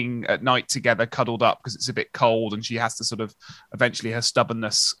sleeping at night together, cuddled up because it's a bit cold, and she has to sort of eventually her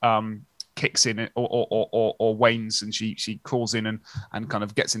stubbornness kicks in or wanes, and she crawls in and kind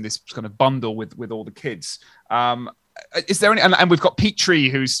of gets in this kind of bundle with all the kids. Is there any, and we've got Petrie,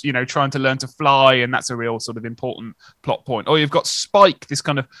 who's, you know, trying to learn to fly, and that's a real sort of important plot point. Or you've got Spike, this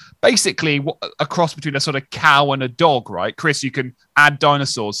kind of basically a cross between a sort of cow and a dog, right? Chris, you can add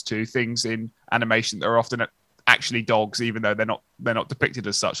dinosaurs to things in animation that are often actually dogs, even though they're not depicted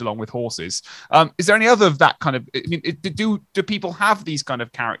as such, along with horses. Is there any other of that kind of? I mean, do people have these kind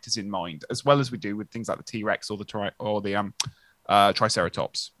of characters in mind as well as we do with things like the T-Rex or the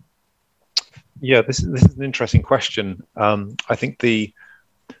Triceratops? Yeah, this is an interesting question. I think the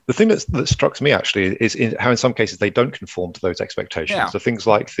thing that struck me actually is how in some cases they don't conform to those expectations. Yeah. So things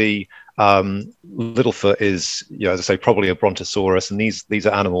like the Littlefoot is, you know, as I say, probably a Brontosaurus, and these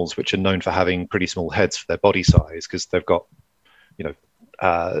are animals which are known for having pretty small heads for their body size because they've got, you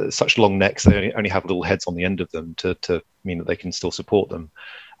know, such long necks. They only have little heads on the end of them to mean that they can still support them.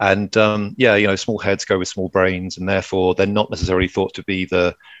 And yeah, you know, small heads go with small brains, and therefore they're not necessarily thought to be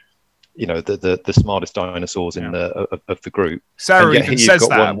the smartest dinosaurs in of the group. Sarah even says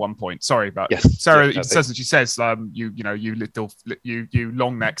that at one point. Sorry, but yes, Sarah even says that. She says, you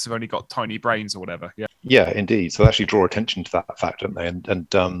long necks have only got tiny brains or whatever. Yeah, indeed. So they actually draw attention to that fact, don't they?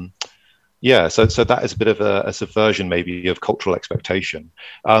 And yeah, so that is a bit of a subversion maybe of cultural expectation.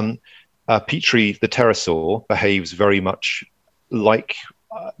 Petrie, the pterosaur, behaves very much like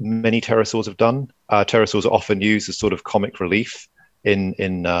many pterosaurs have done. Pterosaurs are often used as sort of comic relief in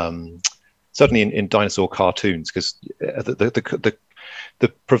certainly in dinosaur cartoons, because the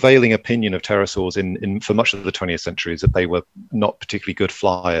prevailing opinion of pterosaurs in for much of the 20th century is that they were not particularly good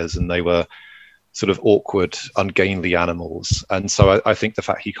flyers, and they were sort of awkward, ungainly animals. And so I think the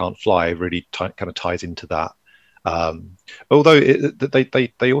fact he can't fly really kind of ties into that. Although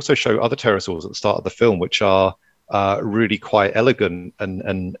they also show other pterosaurs at the start of the film, which are really quite elegant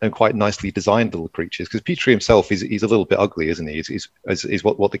and quite nicely designed little creatures. Because Petrie himself, he's a little bit ugly, isn't he? He's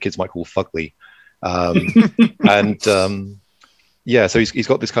what the kids might call fugly. Yeah, so he's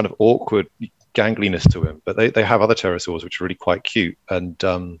got this kind of awkward gangliness to him. But they have other pterosaurs which are really quite cute, and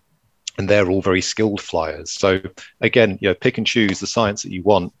they're all very skilled flyers. So again, you know, pick and choose the science that you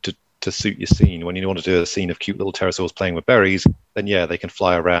want to suit your scene. When you want to do a scene of cute little pterosaurs playing with berries, then yeah, they can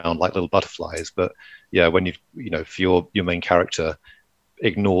fly around like little butterflies. But yeah, when you know, for your main character,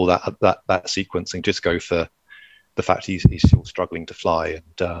 ignore that sequence and just go for the fact he's still struggling to fly.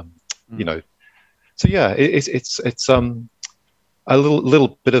 And you know, so yeah, it's a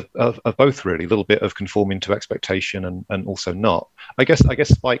little bit of both, really. A little bit of conforming to expectation and also not. I guess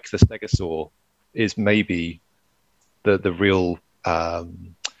Spike the Stegosaur is maybe the real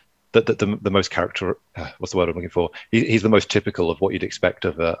the most character. What's the word I'm looking for? He's the most typical of what you'd expect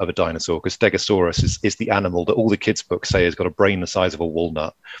of a dinosaur, because Stegosaurus is the animal that all the kids' books say has got a brain the size of a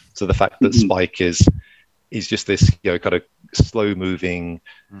walnut. So the fact that Spike is just this, you know, kind of slow moving,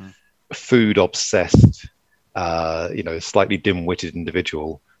 food obsessed, you know, slightly dim-witted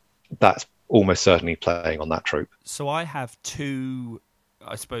individual, that's almost certainly playing on that trope. So I have two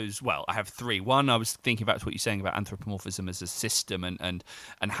I suppose, well, I have three. One, I was thinking back to what you're saying about anthropomorphism as a system and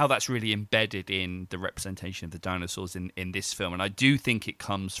how that's really embedded in the representation of the dinosaurs in this film. And I do think it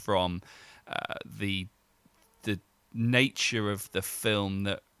comes from the nature of the film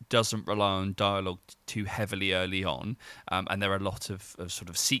that doesn't rely on dialogue too heavily early on, and there are a lot of sort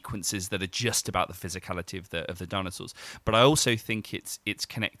of sequences that are just about the physicality of the dinosaurs. But I also think it's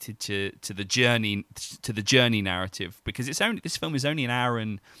connected to the journey narrative, because this film is only an hour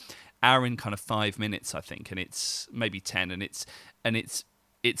and kind of 5 minutes, I think, and it's maybe 10, and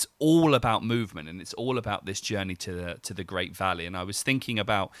it's all about movement, and it's all about this journey to the Great Valley. And I was thinking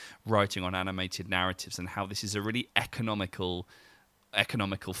about writing on animated narratives and how this is a really economical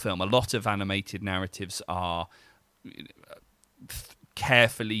film. A lot of animated narratives are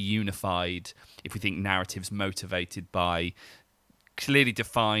carefully unified, if we think narratives motivated by clearly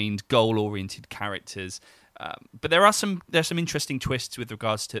defined, goal-oriented characters. But there's some interesting twists with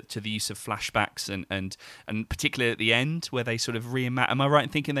regards to the use of flashbacks and particularly at the end, where they sort of reimagine. Am I right in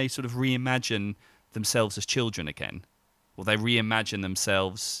thinking they sort of reimagine themselves as children again, or they reimagine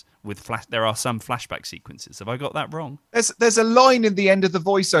themselves with there are some flashback sequences? Have I got that wrong? There's a line in the end of the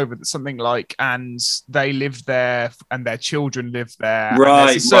voiceover that's something like, and they lived there and their children lived there. Right. And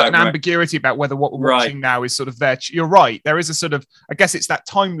there's a certain ambiguity about whether what we're watching now is sort of their. You're right. There is a sort of, I guess it's that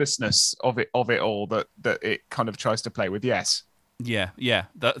timelessness of it all that it kind of tries to play with. Yes. Yeah.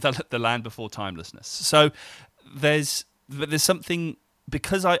 The land before timelessness. So there's something.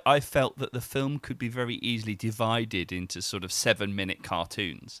 Because I felt that the film could be very easily divided into sort of 7-minute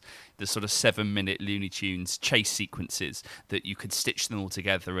cartoons, the sort of 7-minute Looney Tunes chase sequences that you could stitch them all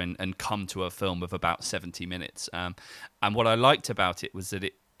together and come to a film of about 70 minutes. And what I liked about it was that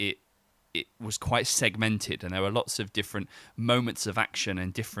it was quite segmented, and there were lots of different moments of action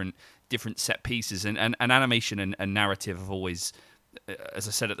and different set pieces. And animation and narrative have always, as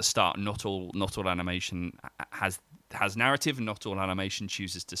I said at the start, not all animation has narrative, and not all animation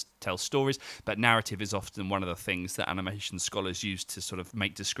chooses to tell stories, but narrative is often one of the things that animation scholars use to sort of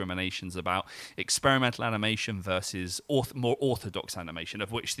make discriminations about experimental animation versus more orthodox animation,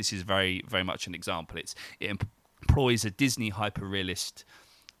 of which this is very, very much an example. It employs a Disney hyper-realist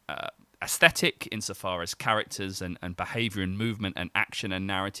aesthetic insofar as characters and behavior and movement and action and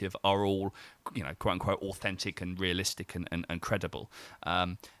narrative are all, quote unquote, authentic and realistic and credible.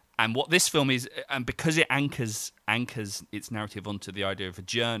 And what this film is, and because it anchors its narrative onto the idea of a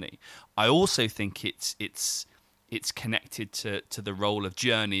journey, I also think it's connected to the role of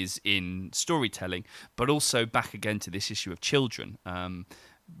journeys in storytelling, but also back again to this issue of children.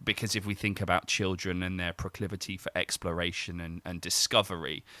 Because if we think about children and their proclivity for exploration and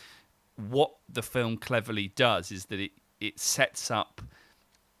discovery, what the film cleverly does is that it sets up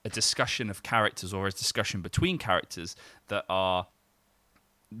a discussion of characters, or a discussion between characters that are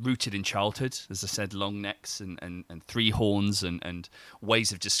rooted in childhood, as I said, long necks and three horns and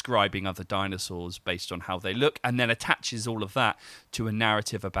ways of describing other dinosaurs based on how they look, and then attaches all of that to a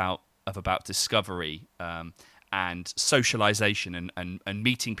narrative about discovery and socialization and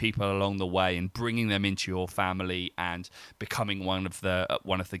meeting people along the way and bringing them into your family and becoming one of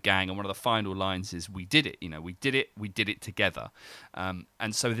the gang. And one of the final lines is, "We did it. We did it together." And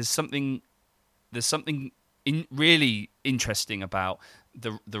so there's something really interesting about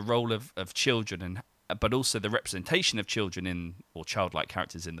the role of children, but also the representation of children or childlike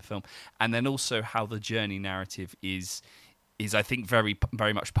characters in the film, and then also how the journey narrative is I think very,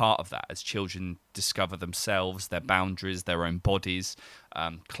 very much part of that, as children discover themselves, their boundaries, their own bodies,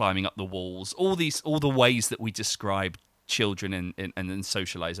 climbing up the walls, all the ways that we describe children and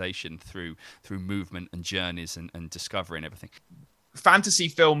socialization through movement and journeys and discovery and everything. Fantasy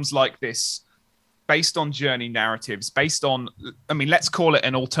films like this, based on journey narratives, based on, let's call it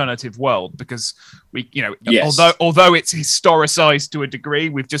an alternative world, because we, yes. although it's historicized to a degree,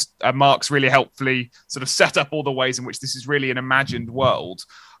 we've just, Mark's really helpfully sort of set up all the ways in which this is really an imagined world.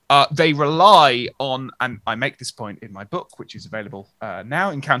 They rely on, and I make this point in my book, which is available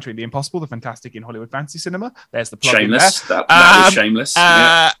now, Encountering the Impossible, the Fantastic in Hollywood Fantasy Cinema. There's the plug shameless. in there. That is shameless.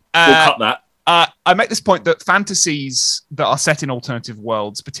 Yeah. We'll cut that. I make this point that fantasies that are set in alternative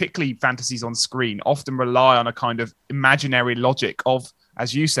worlds, particularly fantasies on screen, often rely on a kind of imaginary logic of,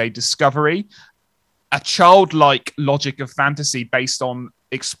 as you say, discovery, a childlike logic of fantasy based on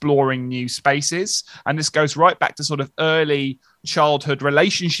exploring new spaces. And this goes right back to sort of early childhood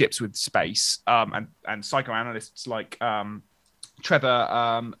relationships with space, and psychoanalysts like Trevor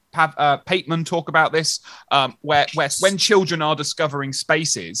Pateman talk about this, where when children are discovering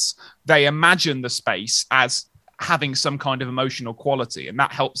spaces, they imagine the space as having some kind of emotional quality, and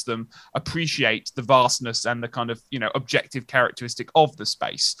that helps them appreciate the vastness and the kind of, you know, objective characteristic of the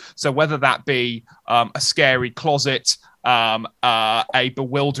space. So whether that be a scary closet, a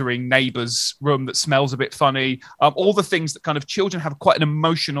bewildering neighbor's room that smells a bit funny, all the things that kind of children have quite an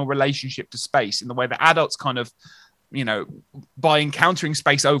emotional relationship to space in the way that adults kind of, you know, by encountering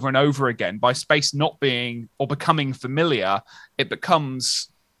space over and over again, by space not being or becoming familiar, it becomes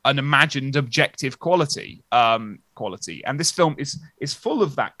an imagined objective quality. And this film is full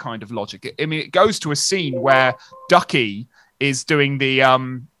of that kind of logic. I mean, it goes to a scene where Ducky is doing the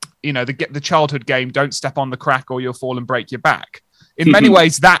the childhood game, don't step on the crack or you'll fall and break your back. In many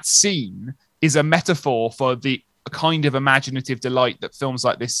ways, that scene is a metaphor for the kind of imaginative delight that films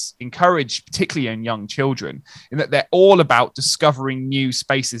like this encourage, particularly in young children, in that they're all about discovering new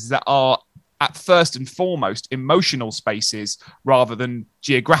spaces that are, at first and foremost, emotional spaces rather than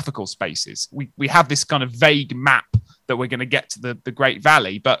geographical spaces. We have this kind of vague map that we're going to get to the Great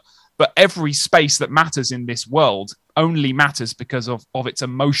Valley, but every space that matters in this world only matters because of its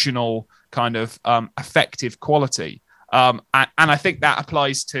emotional kind of affective quality. And I think that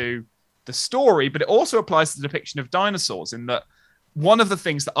applies to the story, but it also applies to the depiction of dinosaurs, in that one of the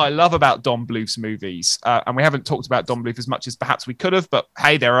things that I love about Don Bluth's movies, and we haven't talked about Don Bluth as much as perhaps we could have, but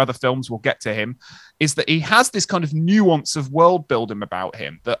hey, there are other films, we'll get to him, is that he has this kind of nuance of world building about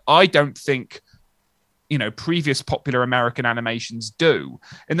him that I don't think, you know, previous popular American animations do,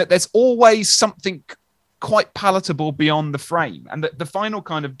 in that there's always something quite palatable beyond the frame. And the final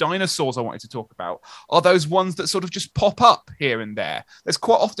kind of dinosaurs I wanted to talk about are those ones that sort of just pop up here and there. There's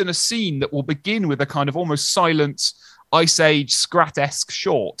quite often a scene that will begin with a kind of almost silent Ice Age Scrat-esque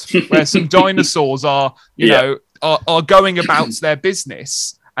short where some dinosaurs are, you know, are going about their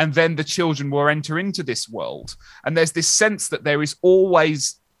business, and then the children will enter into this world. And there's this sense that there is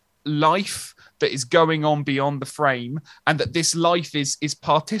always life that is going on beyond the frame, and that this life is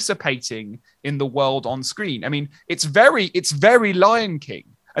participating in the world on screen. I mean, it's very Lion King.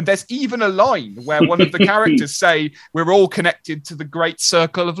 And there's even a line where one of the characters say, we're all connected to the great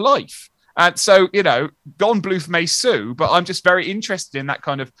circle of life. And so, you know, Don Bluth may sue, but I'm just very interested in that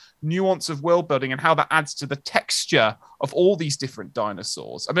kind of nuance of world building and how that adds to the texture of all these different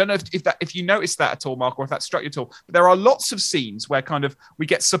dinosaurs. I mean, I don't know if you noticed that at all, Mark, or if that struck you at all, but there are lots of scenes where kind of we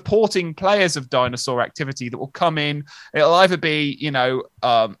get supporting players of dinosaur activity that will come in. It'll either be, you know,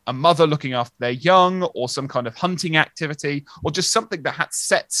 a mother looking after their young, or some kind of hunting activity, or just something that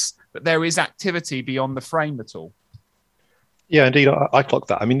sets that there is activity beyond the frame at all. Yeah, indeed, I clocked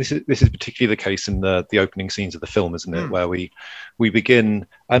that. I mean, this is particularly the case in the opening scenes of the film, isn't it? Where we begin,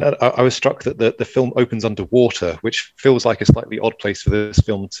 and I was struck that the film opens underwater, which feels like a slightly odd place for this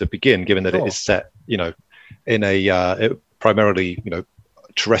film to begin, given that it is set, you know, in a primarily, you know,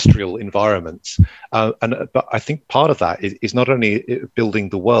 terrestrial environment. But I think part of that is not only building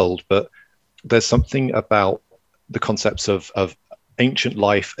the world, but there's something about the concepts of ancient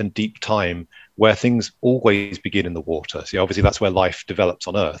life and deep time, where things always begin in the water. So obviously that's where life develops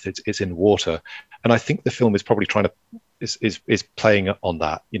on Earth. It's in water, and I think the film is probably trying to is playing on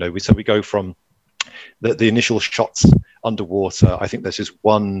that. You know, so we go from the initial shots underwater. I think there's just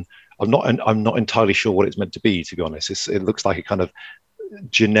one. I'm not entirely sure what it's meant to be, to be honest. It looks like a kind of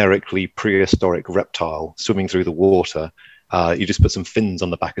generically prehistoric reptile swimming through the water. You just put some fins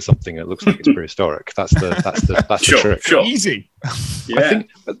on the back of something, and it looks like it's prehistoric. That's the trick. Sure. Easy. Yeah. I think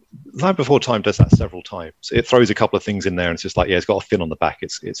Land Before Time does that several times. It throws a couple of things in there, and it's just like, yeah, it's got a fin on the back.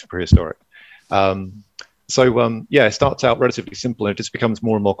 It's prehistoric. It starts out relatively simple, and it just becomes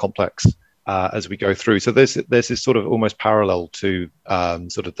more and more complex as we go through. So there's this sort of almost parallel to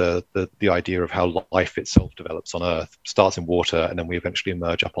sort of the idea of how life itself develops on Earth. Starts in water, and then we eventually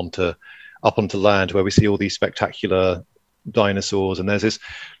emerge up onto land, where we see all these spectacular dinosaurs, and there's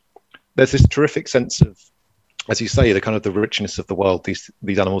this terrific sense of, as you say, the kind of the richness of the world these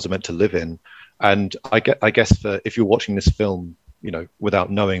animals are meant to live in. And I guess if you're watching this film, you know, without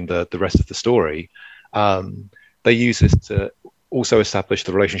knowing the rest of the story, they use this to also establish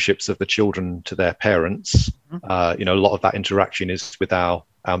the relationships of the children to their parents. You know, a lot of that interaction is with our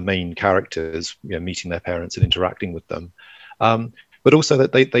main characters, you know, meeting their parents and interacting with them, but also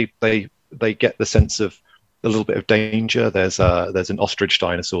that they get the sense of a little bit of danger. There's an ostrich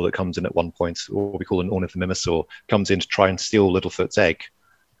dinosaur that comes in at one point, or what we call an ornithomimosaur, comes in to try and steal Littlefoot's egg,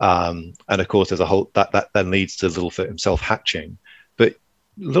 and of course there's a whole that then leads to Littlefoot himself hatching. But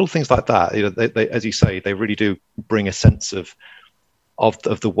little things like that, you know, they as you say, they really do bring a sense of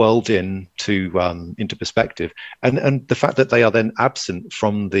the world into perspective, and the fact that they are then absent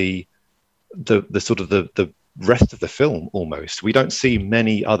from the sort of the rest of the film. Almost, we don't see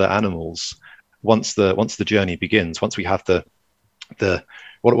many other animals once the journey begins, once we have the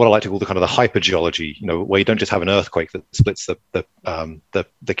what I like to call the kind of the hypergeology, where you don't just have an earthquake that splits the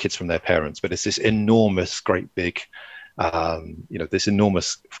kids from their parents, but it's this enormous, great big, this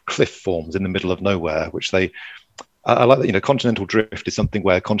enormous cliff forms in the middle of nowhere, which I like that, continental drift is something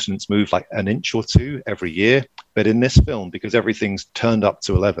where continents move like an inch or two every year. But in this film, because everything's turned up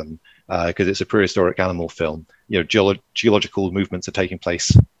to 11, because it's a prehistoric animal film, geological movements are taking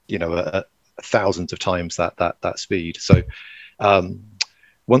place, at thousands of times that speed. So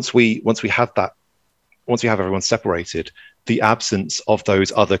once we have everyone separated, the absence of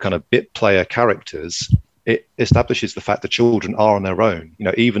those other kind of bit player characters, it establishes the fact that children are on their own.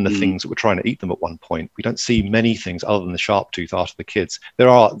 Even the things that were trying to eat them at one point, we don't see many things other than the sharp tooth after the kids.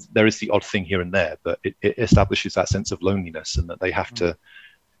 There is the odd thing here and there, but it establishes that sense of loneliness, and that they have to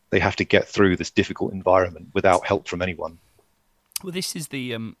get through this difficult environment without help from anyone. Well, this is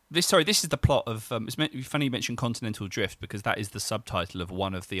the plot of. It's funny you mentioned Continental Drift, because that is the subtitle of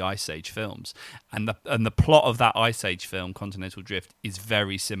one of the Ice Age films, and the plot of that Ice Age film, Continental Drift, is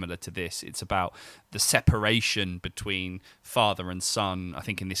very similar to this. It's about the separation between father and son. I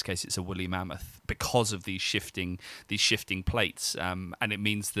think in this case it's a woolly mammoth, because of these shifting plates, and it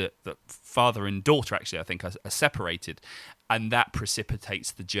means that father and daughter actually, I think, are separated, and that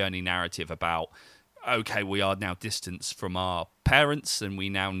precipitates the journey narrative about, okay, we are now distanced from our parents, and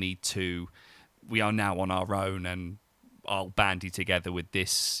we are now on our own, and I'll bandy together with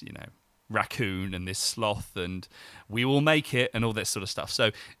this, raccoon and this sloth, and we will make it, and all that sort of stuff.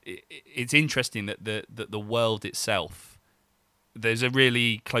 So it's interesting that the world itself, there's a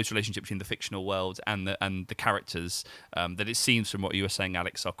really close relationship between the fictional world and the characters, that it seems from what you were saying,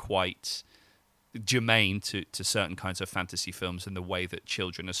 Alex, are quite germane to certain kinds of fantasy films, and the way that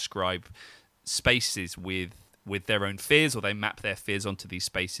children ascribe spaces with their own fears, or they map their fears onto these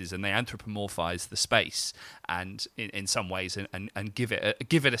spaces, and they anthropomorphize the space, and in some ways, and give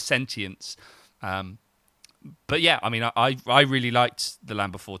it a sentience. But yeah, I mean, I really liked The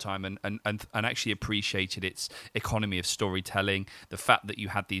Land Before Time, and actually appreciated its economy of storytelling, the fact that you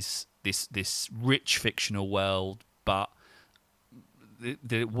had this rich fictional world, but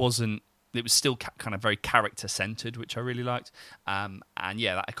it was still kind of very character-centered, which I really liked. And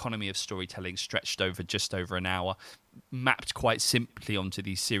yeah, that economy of storytelling stretched over just over an hour, mapped quite simply onto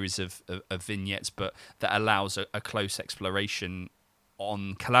these series of vignettes, but that allows a close exploration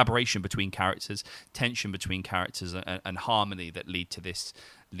on collaboration between characters, tension between characters, and harmony that lead to this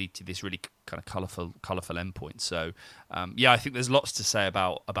really kind of colourful endpoint. So yeah, I think there's lots to say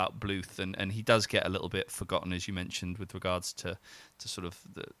about Bluth, and he does get a little bit forgotten, as you mentioned, with regards to sort of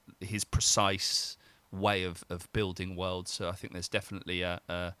his precise way of building worlds. So I think there's definitely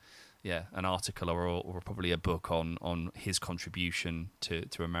an article or probably a book on his contribution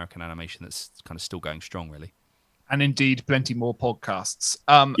to American animation that's kind of still going strong, really. And indeed, plenty more podcasts.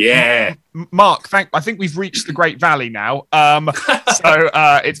 Yeah. Mark, I think we've reached the Great Valley now. So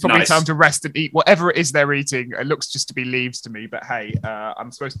it's probably time to rest and eat whatever it is they're eating. It looks just to be leaves to me, but hey,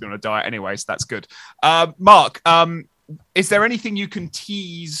 I'm supposed to be on a diet anyway, so that's good. Mark, is there anything you can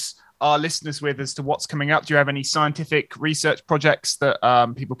tease our listeners with as to what's coming up? Do you have any scientific research projects that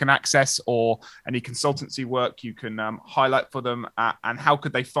people can access, or any consultancy work you can highlight for them? And how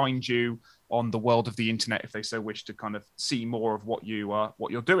could they find you on the world of the internet if they so wish to kind of see more of what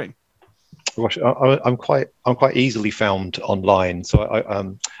you're doing? Gosh, I'm quite easily found online. So I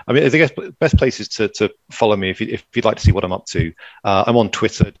mean, I guess best places to follow me if you'd like to see what I'm up to. I'm on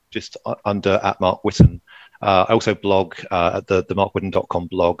Twitter, just under @MarkWhitton. I also blog at the markwhitton.com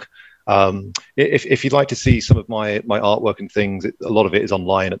blog. If you'd like to see some of my artwork and things, a lot of it is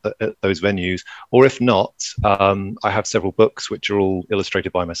online at those venues. Or if not, I have several books which are all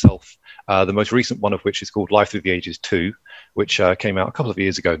illustrated by myself. The most recent one of which is called Life Through the Ages 2, which came out a couple of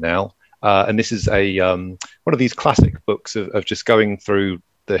years ago now. And this is one of these classic books of just going through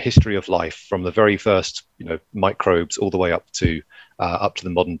the history of life from the very first, microbes all the way up to the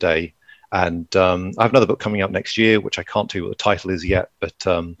modern day. And I have another book coming out next year, which I can't tell you what the title is yet, but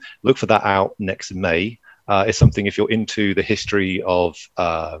look for that out next May. It's something, if you're into the history of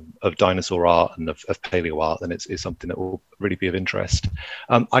dinosaur art and of paleo art, then it's something that will really be of interest.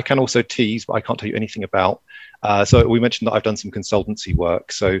 I can also tease, but I can't tell you anything about. So we mentioned that I've done some consultancy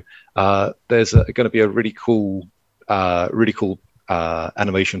work. So there's going to be a really cool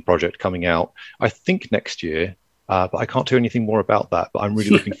animation project coming out, I think next year. But I can't tell you anything more about that. But I'm really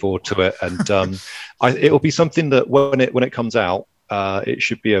looking forward to it, and it'll be something that when it comes out, it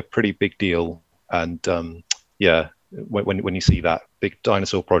should be a pretty big deal. And yeah, when you see that big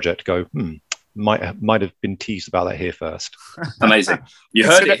dinosaur project, go, might have been teased about that here first. Amazing. You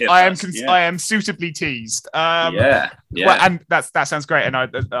heard it here first. I am suitably teased. Yeah. Well, and that sounds great. And I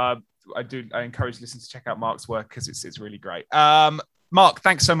encourage listeners to check out Mark's work because it's really great. Mark,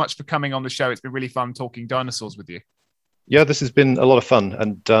 thanks so much for coming on the show. It's been really fun talking dinosaurs with you. Yeah, this has been a lot of fun.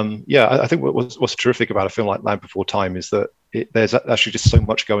 And I think what's terrific about a film like Land Before Time is that there's actually just so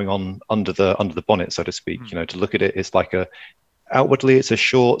much going on under the bonnet, so to speak. To look at it, it's like outwardly it's a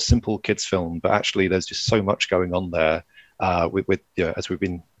short, simple kids film, but actually there's just so much going on there with as we've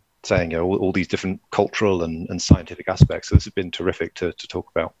been saying, all these different cultural and scientific aspects. So this has been terrific to talk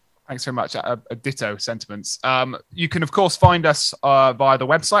about. Thanks very much. A ditto sentiments. You can, of course, find us via the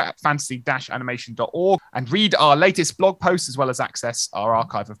website at fantasy-animation.org and read our latest blog posts as well as access our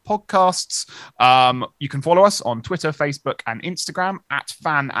archive of podcasts. You can follow us on Twitter, Facebook, and Instagram at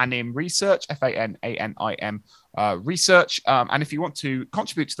FanAnim Research, FANANIM Research. And if you want to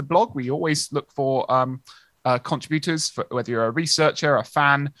contribute to the blog, we always look for contributors, whether you're a researcher, a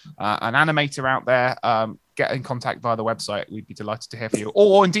fan, an animator out there. Get in contact via the website. We'd be delighted to hear from you.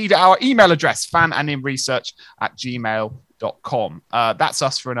 Or indeed our email address, fananimresearch@gmail.com. That's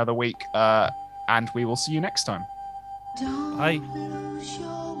us for another week. And we will see you next time. Bye. Don't lose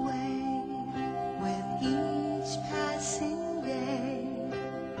your way.